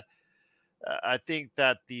like Mhm. that. I think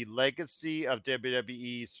that the legacy of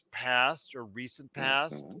WWE's past or recent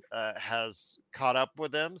past Mhm. has caught up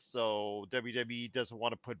with them. So WWE doesn't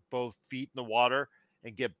want to put both feet in the water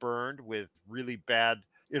and get burned with really bad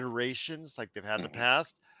iterations like they've had in the Mhm.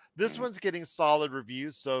 past. This Mhm. one's getting solid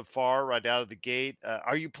reviews so far, right out of the gate.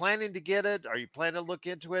 Are you planning to get it? Are you planning to look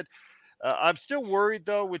into it? I'm still worried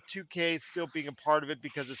though with 2K still being a part of it,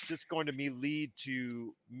 because it's just going to lead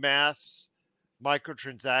to mass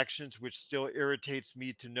microtransactions, which still irritates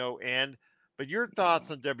me to no end. But your thoughts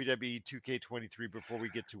Mhm. on WWE 2K23 before we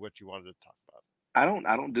get to what you wanted to talk about?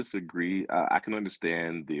 I don't disagree. I can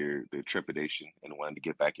understand their trepidation and wanting to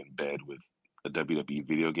get back in bed with a WWE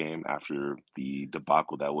video game after the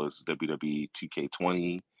debacle that was WWE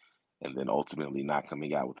 2K20, and then ultimately not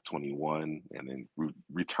coming out with 21, and then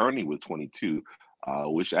returning with 22,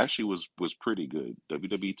 which actually was pretty good.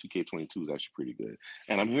 WWE 2K22 was actually pretty good,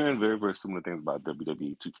 and I'm hearing very, very similar things about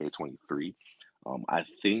WWE 2K23. I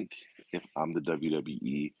think if I'm the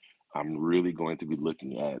WWE, I'm really going to be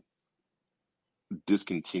looking at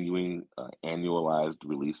discontinuing annualized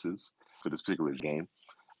releases for this particular game.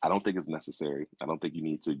 I don't think it's necessary. I don't think you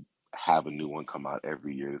need to have a new one come out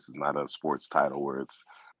every year. This is not a sports title where it's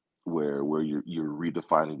where you're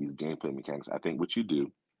redefining these gameplay mechanics. I think what you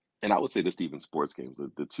do, and I would say this to even sports games,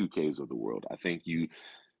 the 2Ks of the world. I think you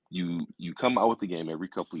come out with the game every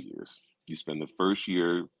couple of years. You spend the first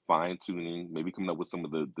year fine tuning, maybe coming up with some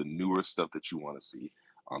of the newer stuff that you want to see.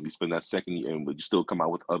 You spend that second year, but you still come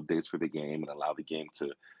out with updates for the game and allow the game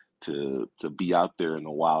to be out there in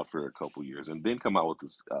the wild for a couple years, and then come out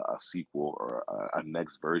with a sequel or a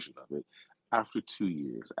next version of it after 2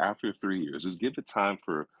 years, after 3 years. Just give it time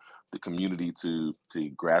for the community to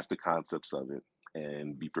grasp the concepts of it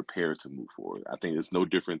and be prepared to move forward. I think it's no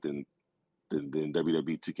different than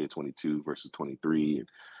WWE 2K22 versus 23, and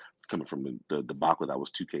coming from the debacle that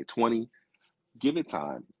was 2K20. Give it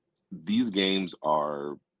time. These games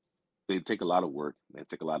they take a lot of work, they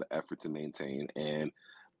take a lot of effort to maintain, and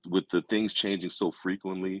with the things changing so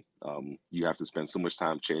frequently, you have to spend so much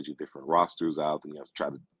time changing different rosters out, and you have to try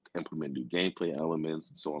to implement new gameplay elements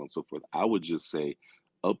and so on and so forth. I would just say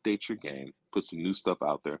update your game, put some new stuff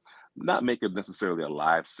out there, not make it necessarily a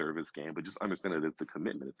live service game, but just understand that it's a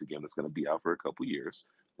commitment. It's a game that's going to be out for a couple years,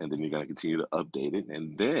 and then you're going to continue to update it.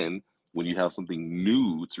 And then when you have something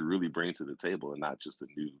new to really bring to the table, and not just a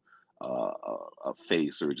new a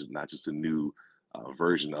face, or just not just a new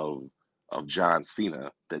version of John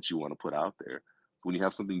Cena that you want to put out there. When you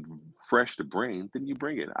have something fresh to bring, then you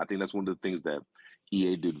bring it. I think that's one of the things that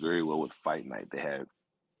EA did very well with Fight Night. They had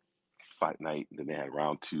Fight Night, and then they had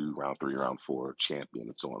round 2, round 3, round 4, champion,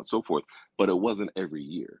 and so on and so forth. But it wasn't every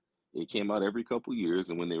year. It came out every couple years,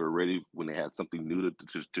 and when they were ready, when they had something new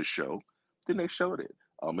to show, then they showed it.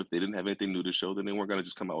 If they didn't have anything new to show, then they weren't going to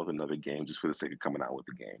just come out with another game just for the sake of coming out with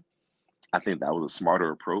the game. I think that was a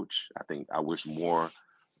smarter approach. I wish more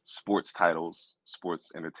sports titles,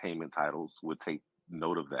 sports entertainment titles would take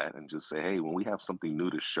note of that and just say, hey, when we have something new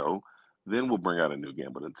to show, then we'll bring out a new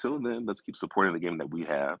game. But until then, let's keep supporting the game that we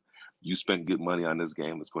have. You spent good money on this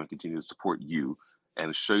game. Let's go and continue to support you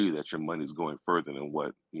and show you that your money is going further than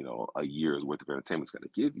what, a year's worth of entertainment is going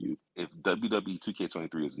to give you. If WWE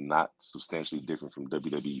 2K23 is not substantially different from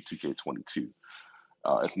WWE 2K22,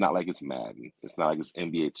 it's not like it's Madden. It's not like it's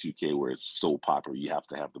NBA 2K where it's so popular you have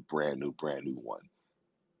to have the brand new one.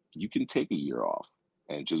 You can take a year off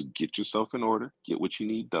and just get yourself in order, get what you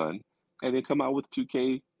need done, and then come out with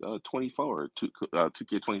 2K24 or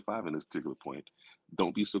 2K25 in this particular point.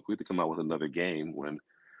 Don't be so quick to come out with another game when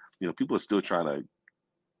people are still trying to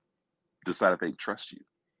decide if they trust you.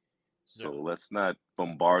 So let's not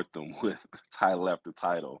bombard them with title after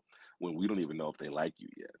title when we don't even know if they like you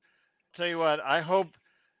yet. Tell you what, I hope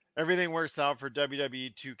everything works out for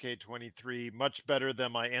WWE 2K23 much better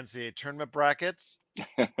than my NCAA tournament brackets.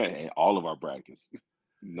 And all of our brackets.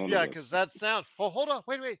 Yeah, because that sound. Oh, hold on.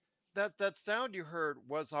 Wait. That sound you heard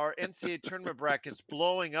was our NCAA tournament brackets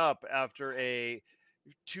blowing up after a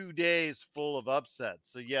 2 days full of upsets.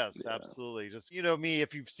 So yes, absolutely. Just me,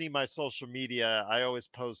 if you've seen my social media, I always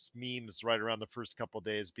post memes right around the first couple of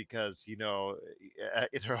days because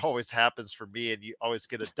it always happens for me, and you always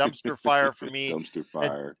get a dumpster fire for me. Dumpster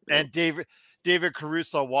fire. And David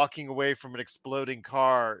Caruso walking away from an exploding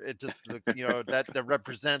car. It just that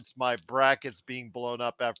represents my brackets being blown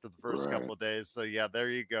up after the first couple of days. So yeah,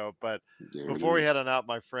 there you go. But before we head on out,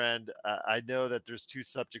 my friend, I know that there's 2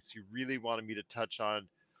 subjects you really wanted me to touch on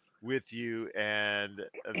with you, and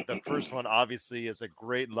the first one obviously is a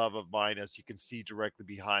great love of mine, as you can see directly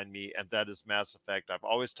behind me, and that is Mass Effect. I've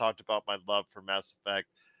always talked about my love for Mass Effect.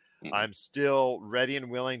 I'm still ready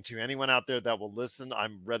and willing to anyone out there that will listen.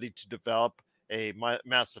 I'm ready to develop a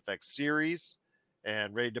Mass Effect series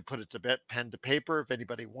and ready to put it to pen to paper if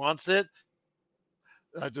anybody wants it.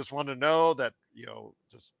 I just want to know that,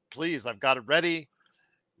 just please, I've got it ready,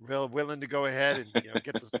 real willing to go ahead and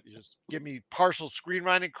get this. Just give me partial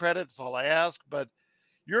screenwriting credit. That's all I ask. But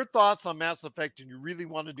your thoughts on Mass Effect, and you really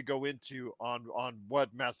wanted to go into on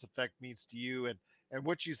what Mass Effect means to you, and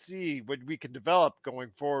what you see, what we can develop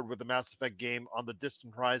going forward with the Mass Effect game on the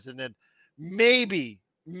distant horizon, and maybe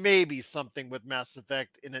something with Mass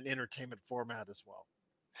Effect in an entertainment format as well.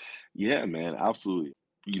 Yeah, man, absolutely.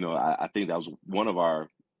 I think that was one of our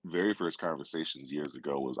very first conversations years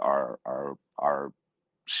ago, was our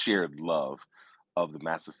shared love of the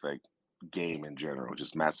Mass Effect game in general,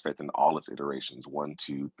 just Mass Effect in all its iterations, 1,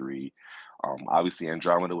 2, 3. Obviously,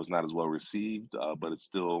 Andromeda was not as well received, but it's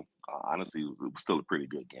still, honestly, it was still a pretty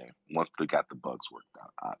good game once they got the bugs worked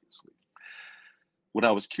out, obviously. What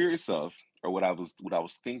I was curious of, or what I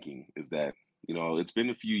was thinking, is that it's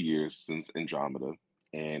been a few years since Andromeda,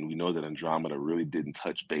 and we know that Andromeda really didn't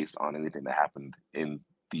touch base on anything that happened in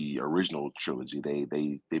the original trilogy.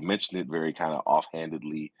 They mentioned it very kind of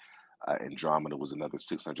offhandedly Andromeda was another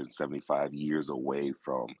 675 years away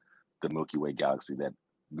from the Milky Way galaxy that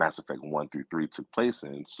Mass Effect 1 through 3 took place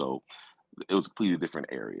in. So it was a completely different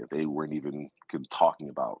area. They weren't even talking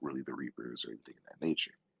about really the Reapers or anything of that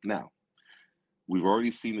nature. Now, we've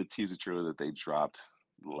already seen the teaser trailer that they dropped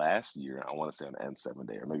last year. I want to say on N7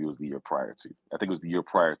 Day, or maybe it was the year prior to. I think it was the year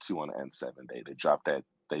prior to on N7 Day. They dropped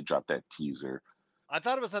that teaser. I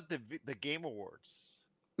thought it was at the Game Awards.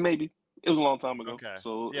 Maybe. It was a long time ago. Okay.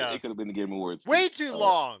 So Yeah. it could have been the Game Awards. Way too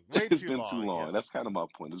long. It's been too long. Yes. That's kind of my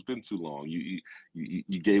point. It's been too long.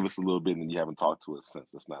 You gave us a little bit and you haven't talked to us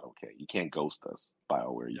since. That's not okay. You can't ghost us,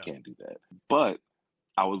 BioWare. You can't do that. But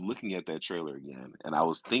I was looking at that trailer again and I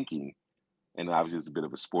was thinking, and obviously it's a bit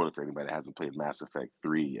of a spoiler for anybody that hasn't played Mass Effect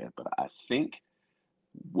 3 yet, but I think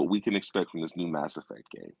what we can expect from this new Mass Effect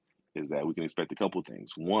game is that we can expect a couple of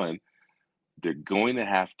things. One, they're going to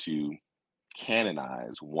have to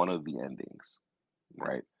canonize one of the endings,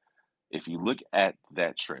 right? If you look at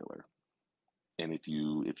that trailer, and if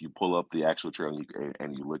you pull up the actual trailer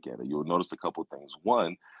and you look at it, you'll notice a couple of things.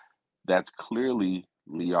 One, that's clearly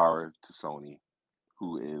Liara T'Soni,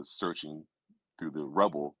 who is searching through the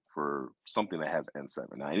rubble for something that has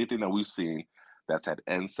N7. Now, anything that we've seen that's had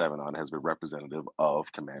N7 on has been representative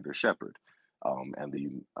of Commander Shepard and the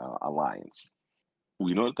Alliance.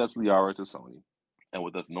 We know that that's Liara T'Soni. And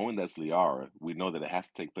with us knowing that's Liara, we know that it has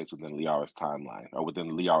to take place within Liara's timeline or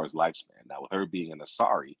within Liara's lifespan. Now, with her being an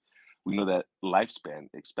Asari, we know that lifespan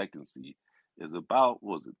expectancy is about,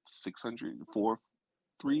 what was it, 400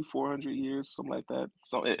 years, something like that.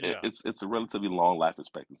 So it's a relatively long life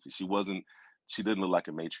expectancy. She didn't look like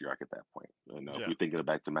a matriarch at that point. You know, if we're thinking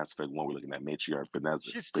back to Mass Effect 1, we're looking at matriarch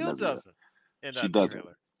Benezia. She still doesn't. She doesn't.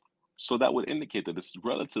 So that would indicate that it's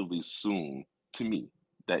relatively soon, to me,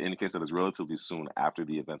 that indicates that it's relatively soon after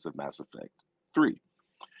the events of Mass Effect 3.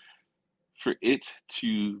 For it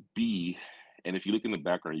to be, and if you look in the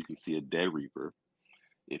background, you can see a dead Reaper.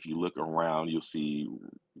 If you look around, you'll see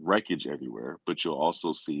wreckage everywhere, but you'll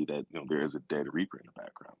also see that there is a dead Reaper in the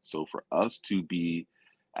background. So for us to be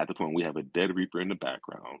at the point we have a dead Reaper in the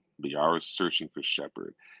background, Liara is searching for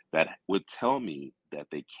Shepard, that would tell me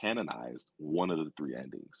that they canonized one of the three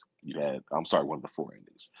endings. One of the four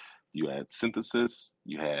endings. You had Synthesis,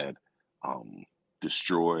 you had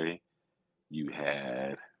Destroy, you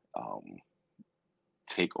had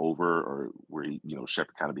Take Over, or where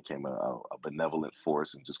Shepard kind of became a benevolent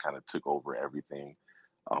force and just kind of took over everything,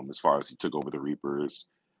 as far as he took over the Reapers.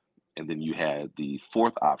 And then you had the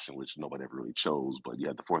fourth option, which nobody ever really chose, but you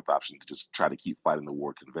had the fourth option to just try to keep fighting the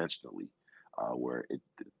war conventionally, where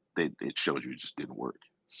it showed you it just didn't work.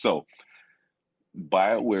 So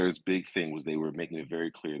BioWare's big thing was they were making it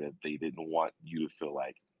very clear that they didn't want you to feel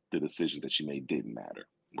like the decisions that she made didn't matter,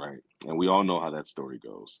 right? And we all know how that story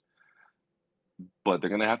goes. But they're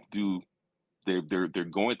going to have to they're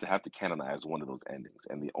going to have to canonize one of those endings.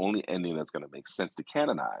 And the only ending that's going to make sense to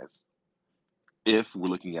canonize, if we're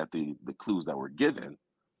looking at the clues that were given,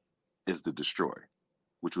 is the Destroy,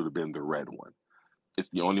 which would have been the red one. It's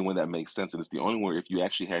the only one that makes sense. And it's the only one, if you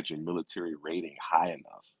actually had your military rating high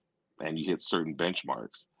enough and you hit certain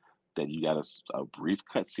benchmarks, that you got a brief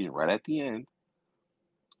cutscene right at the end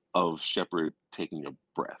of Shepard taking a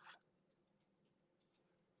breath.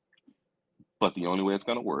 But the only way it's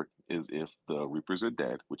going to work is if the Reapers are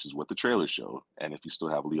dead, which is what the trailer showed, and if you still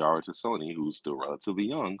have Liara T'Soni, who's still relatively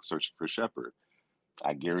young, searching for Shepard.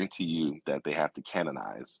 I guarantee you that they have to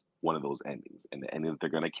canonize one of those endings. And the ending that they're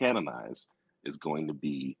going to canonize is going to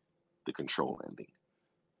be the Control ending.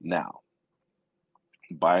 Now,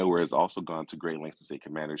 BioWare has also gone to great lengths to say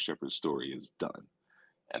Commander Shepard's story is done.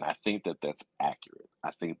 And I think that that's accurate.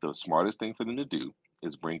 I think the smartest thing for them to do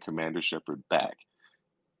is bring Commander Shepard back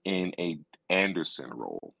in a Anderson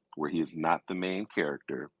role, where he is not the main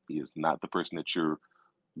character. He is not the person that you're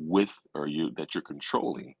with or that you're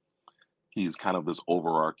controlling. He's kind of this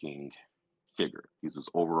overarching figure. He's this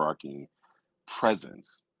overarching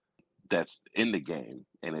presence that's in the game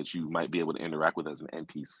and that you might be able to interact with as an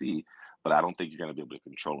NPC, but I don't think you're going to be able to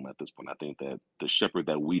control him at this point. I think that the Shepard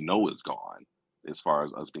that we know is gone as far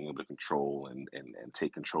as us being able to control and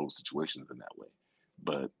take control of situations in that way.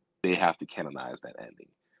 But they have to canonize that ending.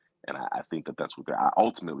 And I think that that's what they're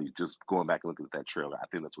ultimately, just going back and looking at that trailer, I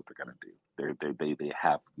think that's what they're going to do. They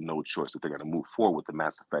have no choice. If they're going to move forward with the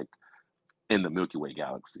Mass Effect in the Milky Way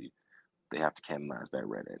galaxy, they have to canonize that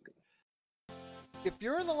red ending. If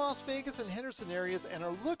you're in the Las Vegas and Henderson areas and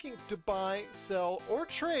are looking to buy, sell, or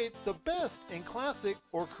trade the best in classic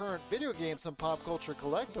or current video games and pop culture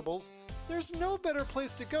collectibles, there's no better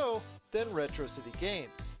place to go than Retro City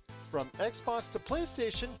Games. From Xbox to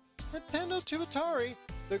PlayStation, Nintendo to Atari,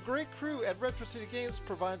 The great crew at Retro City Games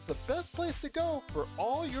provides the best place to go for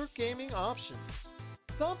all your gaming options.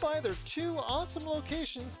 Stop by their 2 awesome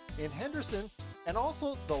locations in Henderson and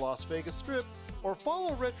also the Las Vegas Strip, or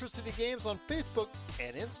follow Retro City Games on Facebook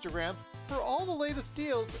and Instagram for all the latest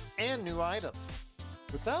deals and new items.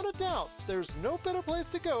 Without a doubt, there's no better place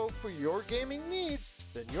to go for your gaming needs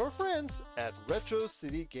than your friends at Retro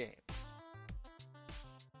City Games.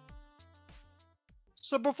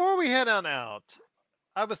 So before we head on out,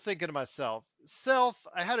 I was thinking to myself,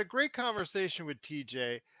 I had a great conversation with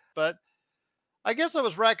TJ, but I guess I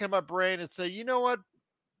was racking my brain and say, you know what,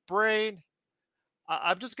 brain,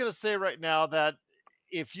 I'm just going to say right now that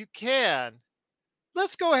if you can,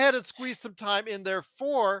 let's go ahead and squeeze some time in there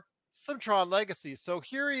for some Tron Legacy. So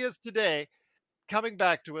here he is today, coming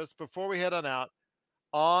back to us before we head on out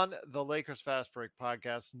on the Lakers Fast Break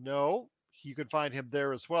podcast. No, you can find him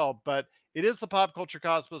there as well, but it is the Pop Culture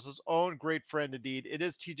Cosmos' own great friend indeed. It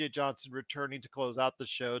is TJ Johnson returning to close out the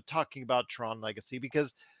show, talking about Tron Legacy,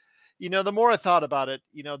 because, the more I thought about it,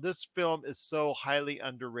 this film is so highly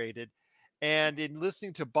underrated. And in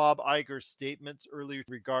listening to Bob Iger's statements earlier in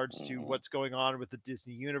regards to what's going on with the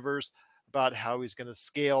Disney universe, about how he's going to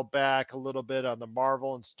scale back a little bit on the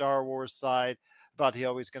Marvel and Star Wars side, about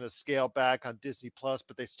how he's going to scale back on Disney Plus,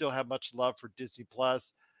 but they still have much love for Disney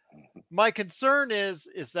Plus. My concern is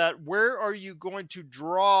that where are you going to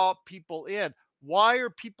draw people in? Why are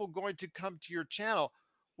people going to come to your channel?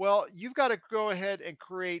 Well, you've got to go ahead and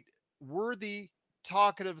create worthy,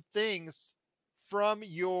 talkative things from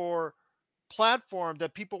your platform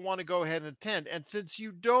that people want to go ahead and attend. And since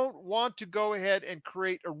you don't want to go ahead and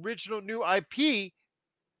create original new IP,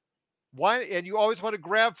 and you always want to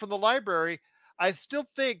grab from the library, I still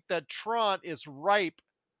think that Tron is ripe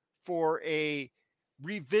for a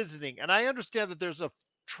revisiting. And I understand that there's a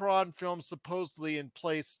Tron film supposedly in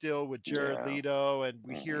place still with Jared Leto, and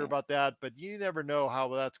we hear about that, but you never know how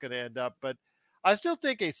that's going to end up. But I still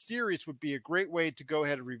think a series would be a great way to go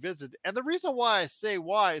ahead and revisit. And the reason why I say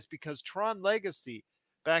why is because Tron Legacy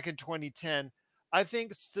back in 2010, I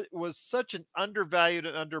think was such an undervalued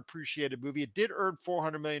and underappreciated movie. It did earn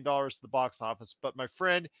 $400 million at the box office, but my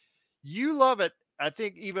friend, you love it. I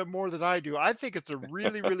think even more than I do. I think it's a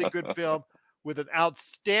really, really good film with an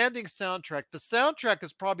outstanding soundtrack. The soundtrack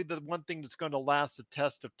is probably the one thing that's going to last the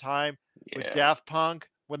test of time with Daft Punk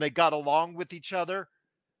when they got along with each other.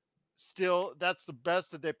 Still, that's the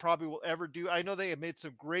best that they probably will ever do. I know they have made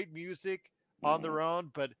some great music on their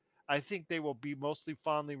own, but I think they will be mostly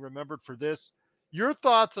fondly remembered for this. Your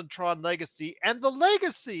thoughts on Tron Legacy and the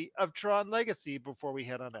legacy of Tron Legacy before we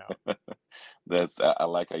head on out. I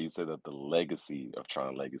like how you said that, the legacy of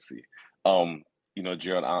Tron Legacy.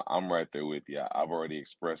 Gerald, I'm right there with you. I've already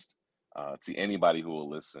expressed to anybody who will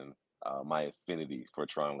listen my affinity for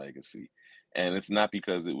Tron Legacy. And it's not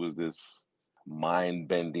because it was this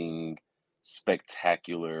mind-bending,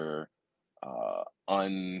 spectacular,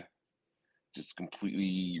 just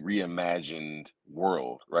completely reimagined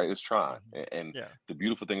world, right? It's Tron. And the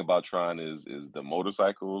beautiful thing about Tron is the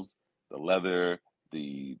motorcycles, the leather,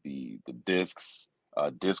 the discs,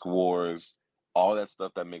 disc wars, all that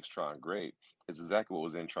stuff that makes Tron great is exactly what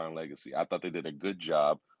was in Tron Legacy. I thought they did a good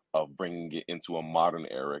job of bringing it into a modern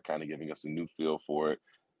era, kind of giving us a new feel for it.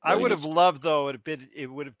 I would have loved, though, it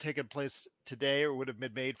would have taken place today, or would have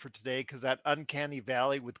been made for today, because that Uncanny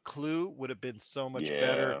Valley with Clue would have been so much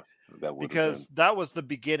better. Because that was the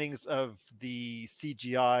beginnings of the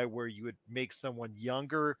CGI where you would make someone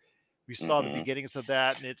younger. We saw the beginnings of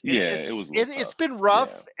that, and it's been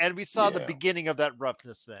rough, and we saw the beginning of that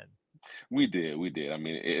roughness then. We did. I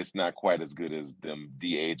mean, it's not quite as good as them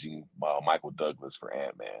de-aging Michael Douglas for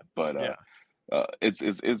Ant-Man, but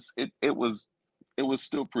it was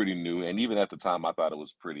still pretty new, and even at the time, I thought it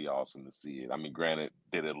was pretty awesome to see it. I mean, granted,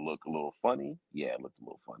 did it look a little funny? Yeah, it looked a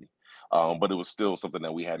little funny, but it was still something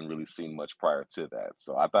that we hadn't really seen much prior to that.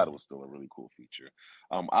 So I thought it was still a really cool feature.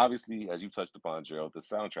 Obviously, as you touched upon, Gerald, the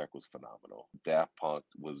soundtrack was phenomenal. Daft Punk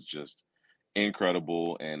was just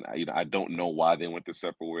incredible, and I don't know why they went their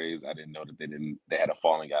separate ways. I didn't know that they had a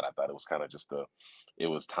falling out. I thought it was kind of just it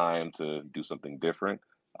was time to do something different.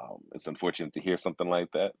 It's unfortunate to hear something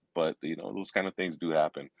like that, but those kind of things do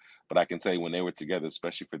happen. But I can tell you, when they were together,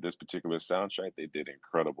 especially for this particular soundtrack, they did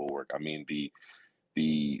incredible work. I mean, the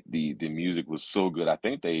music was so good. I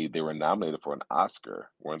think they were nominated for an Oscar,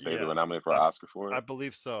 weren't they? They were nominated for an Oscar for it. I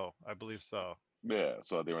believe so. Yeah,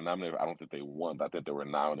 so they were nominated. I don't think they won, but I think they were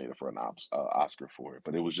nominated for an Oscar for it.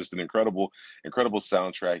 But it was just an incredible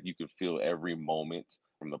soundtrack. You could feel every moment,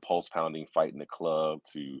 from the pulse pounding fight in the club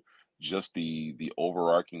to just the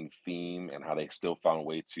overarching theme, and how they still found a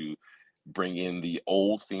way to bring in the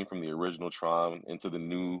old theme from the original Tron into the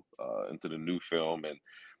new film, and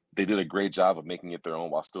they did a great job of making it their own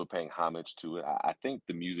while still paying homage to it. I think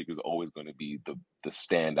the music is always going to be the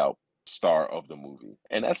standout star of the movie,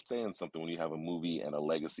 and that's saying something when you have a movie and a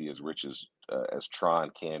legacy as rich as Tron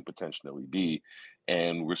can potentially be,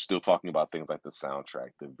 and we're still talking about things like the soundtrack,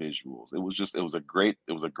 the visuals. It was a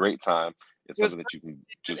great time. It's It was something that you can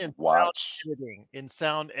very just in sound watch.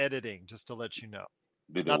 editing, just to let you know.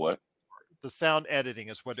 Did it Not what? the sound editing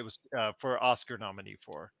is what it was for Oscar nominee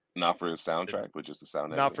for. Not for the soundtrack, but just the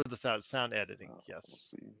sound Not editing. for the sound editing. Let's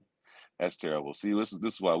Yes. see. That's terrible. See, this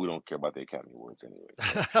is why we don't care about the Academy Awards anyway.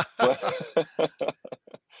 So, but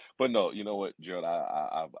but no, you know what, Gerald,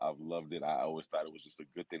 I've loved it. I always thought it was just a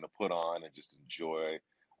good thing to put on and just enjoy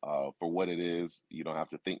for what it is. You don't have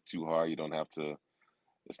to think too hard. You don't have to.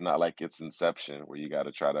 It's not like it's Inception where you got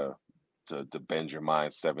to try to bend your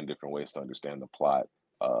mind seven different ways to understand the plot.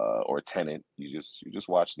 Or Tenant, you're just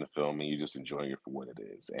watching the film and you're just enjoying it for what it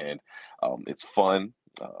is, and it's fun.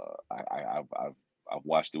 I've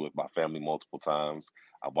watched it with my family multiple times.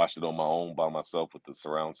 I've watched it on my own by myself with the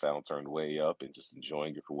surround sound turned way up and just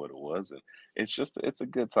enjoying it for what it was. And it's a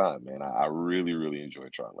good time, man. I really, really enjoy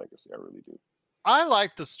Tron Legacy. I really do. I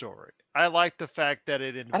like the story. I like the fact that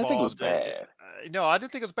it I didn't think it was involved bad. no, I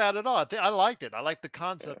didn't think it was bad at all. I liked it. I like the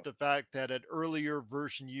concept, the fact that an earlier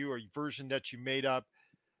version version that you made up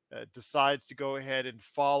decides to go ahead and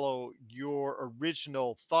follow your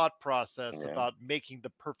original thought process Yeah, about making the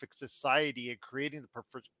perfect society and creating the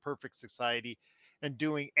perfect society and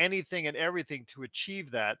doing anything and everything to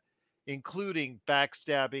achieve that, including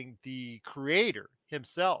backstabbing the creator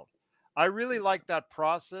himself. I really like that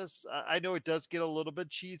process. I know it does get a little bit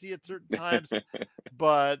cheesy at certain times, yeah.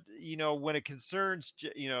 but when it concerns,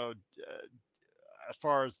 as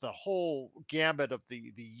far as the whole gambit of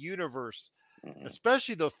the universe, Mhm.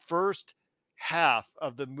 especially the first half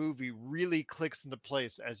of the movie really clicks into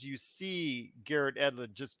place as you see Garrett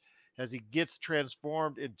Edlund just as he gets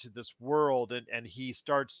transformed into this world, and he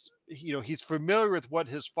starts, he's familiar with what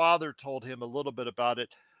his father told him a little bit about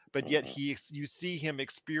it, but yet Mhm. you see him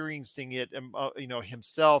experiencing it,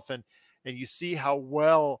 himself, and you see how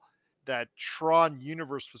well that Tron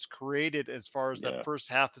universe was created as far as that Yeah. first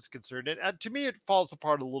half is concerned. And to me, it falls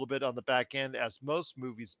apart a little bit on the back end, as most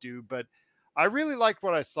movies do. But I really liked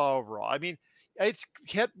what I saw overall. I mean, it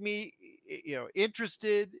kept me,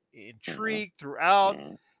 interested, Mhm. intrigued throughout.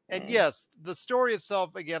 Mhm. And Mhm. yes, the story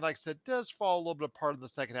itself, again, like I said, does fall a little bit apart in the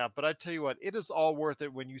second half. But I tell you what, it is all worth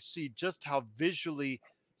it when you see just how visually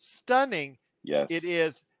stunning it Yes.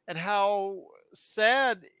 is and how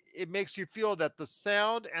sad it makes you feel that the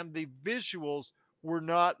sound and the visuals were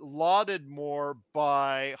not lauded more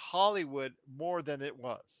by Hollywood more than it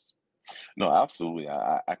was. No, absolutely.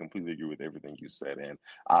 I completely agree with everything you said. And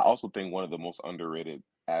I also think one of the most underrated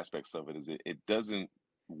aspects of it is it doesn't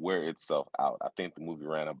wear itself out. I think the movie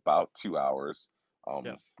ran about 2 hours,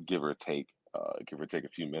 Yes. give or take a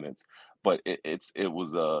few minutes. But it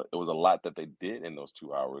was a lot that they did in those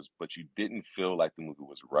 2 hours, but you didn't feel like the movie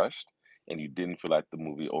was rushed and you didn't feel like the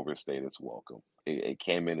movie overstayed its welcome. It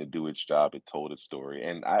came in to do its job, it told its story.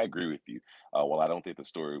 And I agree with you. While I don't think the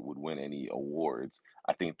story would win any awards,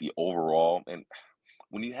 I think the overall, and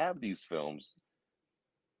when you have these films,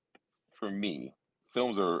 for me,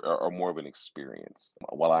 films are more of an experience.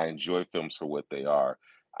 While I enjoy films for what they are,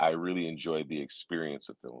 I really enjoy the experience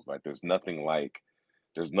of films. Like there's nothing like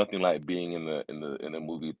being in the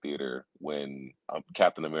movie theater when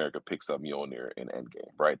Captain America picks up Mjolnir in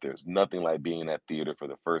Endgame, right? There's nothing like being in that theater for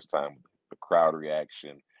the first time, the crowd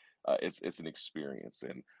reaction. It's an experience,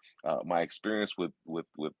 and my experience with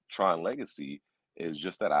Tron Legacy is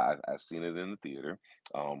just that I seen it in the theater.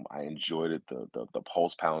 I enjoyed it. The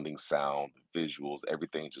pulse pounding sound, the visuals,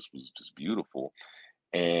 everything just was just beautiful,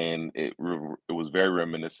 and it was very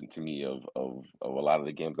reminiscent to me of a lot of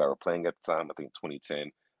the games that were playing at the time. I think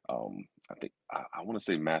 2010. I think I want to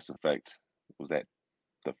say Mass Effect was that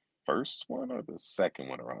the first one or the second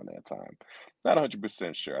one around that time. Not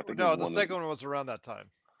 100% sure. I think it was No, the one of second one was around that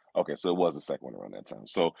time. Okay, so it was the second one around that time.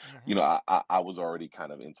 So, Hmm. I was already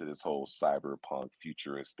kind of into this whole cyberpunk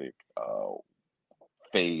futuristic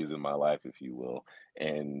phase in my life, if you will,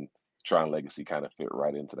 and Tron Legacy kind of fit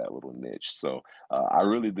right into that little niche. So, I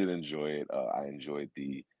really did enjoy it. I enjoyed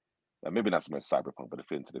the maybe not so much cyberpunk, but it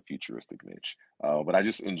fit into the futuristic niche. But I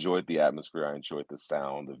just enjoyed the atmosphere. I enjoyed the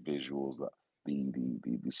sound, the visuals,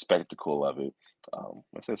 the spectacle of it. Like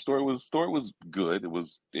I said, story was good.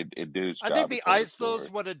 It did its I think job. the It told a story. ISOs,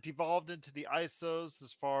 what it devolved into the ISOs,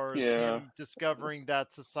 as far as Yeah, him discovering that's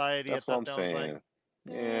that society that's at what that I'm time, I was like, saying.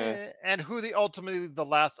 Yeah, and who the ultimately the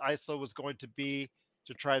last ISO was going to be.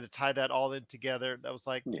 to try to tie that all in together. That was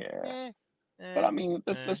like, Yeah. eh, But eh, I mean,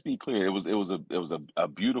 let's eh. let's be clear. It was a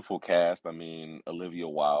beautiful cast. I mean, Olivia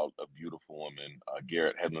Wilde, a beautiful woman.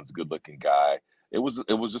 Garrett Hedlund's a good looking guy. It was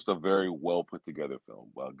just a very well put together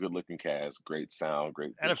film. Good looking cast, great sound,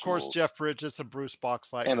 great And of course, visuals, Jeff Bridges and Bruce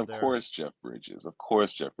Boxleitner and were of there. course Jeff Bridges. Of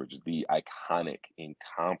course Jeff Bridges, the iconic,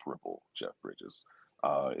 incomparable Jeff Bridges.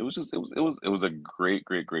 It was a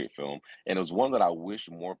great film, and it was one that I wish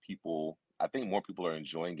more people. I think more people are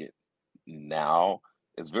enjoying it now.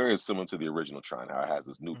 It's very similar to the original Tron, how it has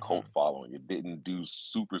this new cult Hmm. following. It didn't do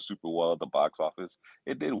super well at the box office.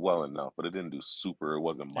 It did well enough, but it didn't do super. It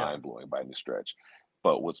wasn't Yeah. mind blowing by any stretch.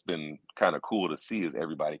 But what's been kind of cool to see is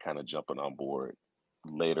everybody kind of jumping on board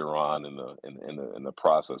later on in the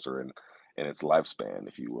process or in its lifespan,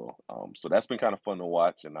 if you will. So that's been kind of fun to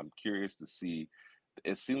watch, and I'm curious to see.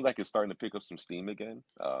 It seems like it's starting to pick up some steam again.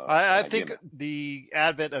 I And think again, the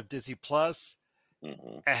advent of Disney Plus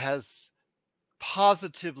mhm, has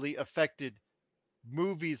positively affected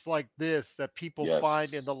movies like this that people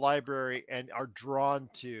find in yes, the library and are drawn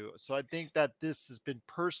to. So I think that this has been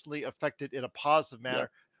personally affected in a positive yeah,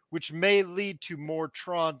 manner, which may lead to more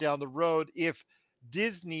Tron down the road if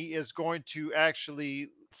Disney is going to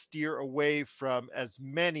actually steer away from as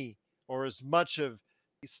many or as much of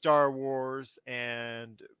Star Wars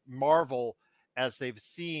and Marvel as they've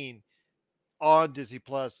seen on Disney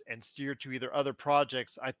Plus and steer to either other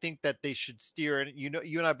projects. I think that they should steer, and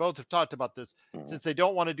you and I both have talked about this, mhm. since they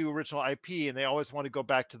don't want to do original IP and they always want to go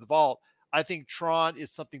back to the vault. I think Tron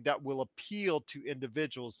is something that will appeal to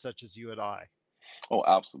individuals such as you and I. Oh,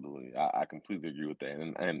 absolutely. I completely agree with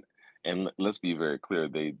that. Let's be very clear.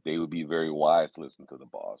 They would be very wise to listen to the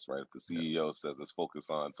boss, right? If the Yeah. CEO says let's focus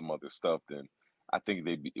on some other stuff, then I think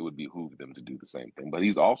it would behoove them to do the same thing. But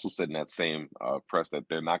he's also said in that same press that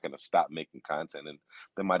they're not going to stop making content, and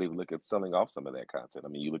they might even look at selling off some of that content. I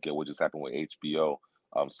mean, you look at what just happened with HBO,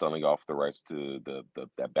 selling off the rights to the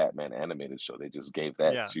that Batman animated show. They just gave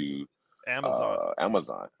that Yeah, to Amazon.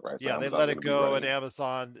 Amazon, right? So Yeah, they Amazon's let going it to be go, and running.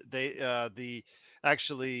 Amazon they the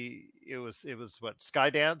actually it was what,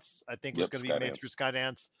 Skydance I think was Yep, going to be made through Skydance.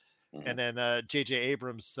 Skydance, Hmm. and then J.J.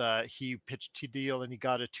 Abrams he pitched a deal and he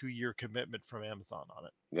got a 2-year commitment from Amazon on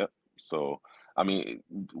it. Yep. So, I mean,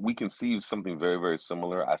 we can see something very, very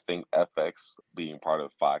similar. I think FX being part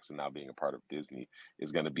of Fox and now being a part of Disney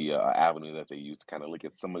is going to be a avenue that they use to kind of look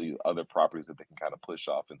at some of the other properties that they can kind of push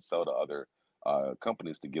off and sell to other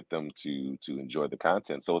companies to get them to enjoy the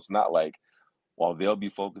content. So it's not like while they'll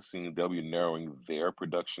be narrowing their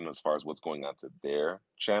production as far as what's going on to their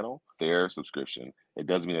channel, their subscription. It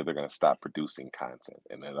doesn't mean that they're going to stop producing content,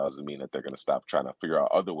 and it doesn't mean that they're going to stop trying to figure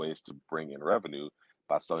out other ways to bring in revenue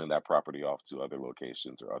by selling that property off to other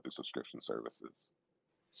locations or other subscription services.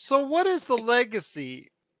 So what is the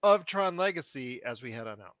legacy of Tron Legacy as we head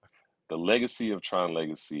on out? The legacy of Tron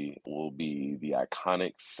Legacy will be the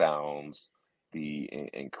iconic sounds, the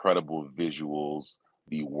incredible visuals,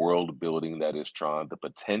 the world building that is Tron, the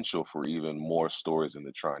potential for even more stories in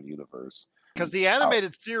the Tron universe. Because the Up,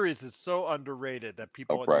 animated series is so underrated that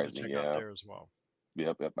people need to Uprising, check out yeah. there as well.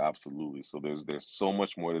 Yep, absolutely. So there's so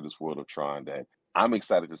much more to this world of Tron that I'm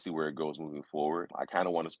excited to see where it goes moving forward. I kind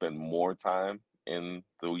of want to spend more time in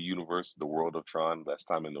the universe, the world of Tron, less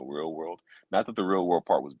time in the real world. Not that the real world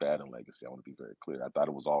part was bad in Legacy. I want to be very clear. I thought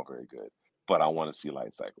it was all very good, but I want to see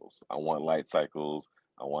light cycles. I want light cycles.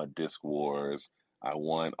 I want disc wars. I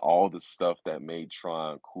want all the stuff that made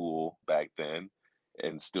Tron cool back then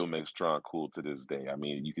and still makes Tron cool to this day. I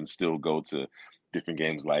mean, you can still go to different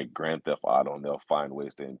games like Grand Theft Auto, and they'll find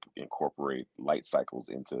ways to incorporate light cycles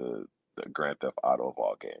into the Grand Theft Auto of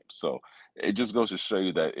all games. So it just goes to show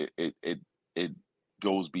you that it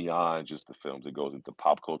goes beyond just the films. It goes into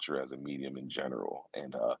pop culture as a medium in general,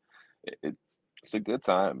 and it's a good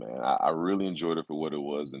time, man. I really enjoyed it for what it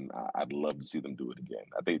was, and I'd love to see them do it again.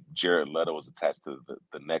 I think Jared Leto is attached to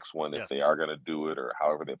the next one if they are Yes. going to do it, or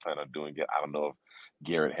however they plan on doing it. I don't know if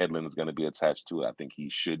Garrett Hedlund is going to be attached to it. I think he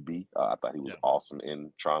should be. I thought he was Yeah. awesome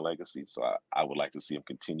in Tron Legacy, so I would like to see him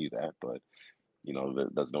continue that, but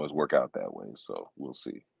that doesn't always work out that way. So we'll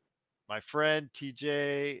see. My friend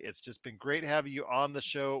TJ, it's just been great having you on the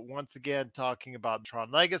show once again talking about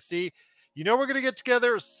Tron Legacy. We're going to get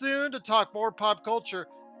together soon to talk more pop culture.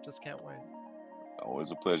 Just can't wait.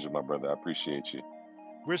 Always a pleasure, my brother. I appreciate you.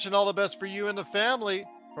 Wishing all the best for you and the family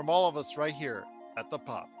from all of us right here at the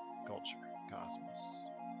Pop Culture Cosmos.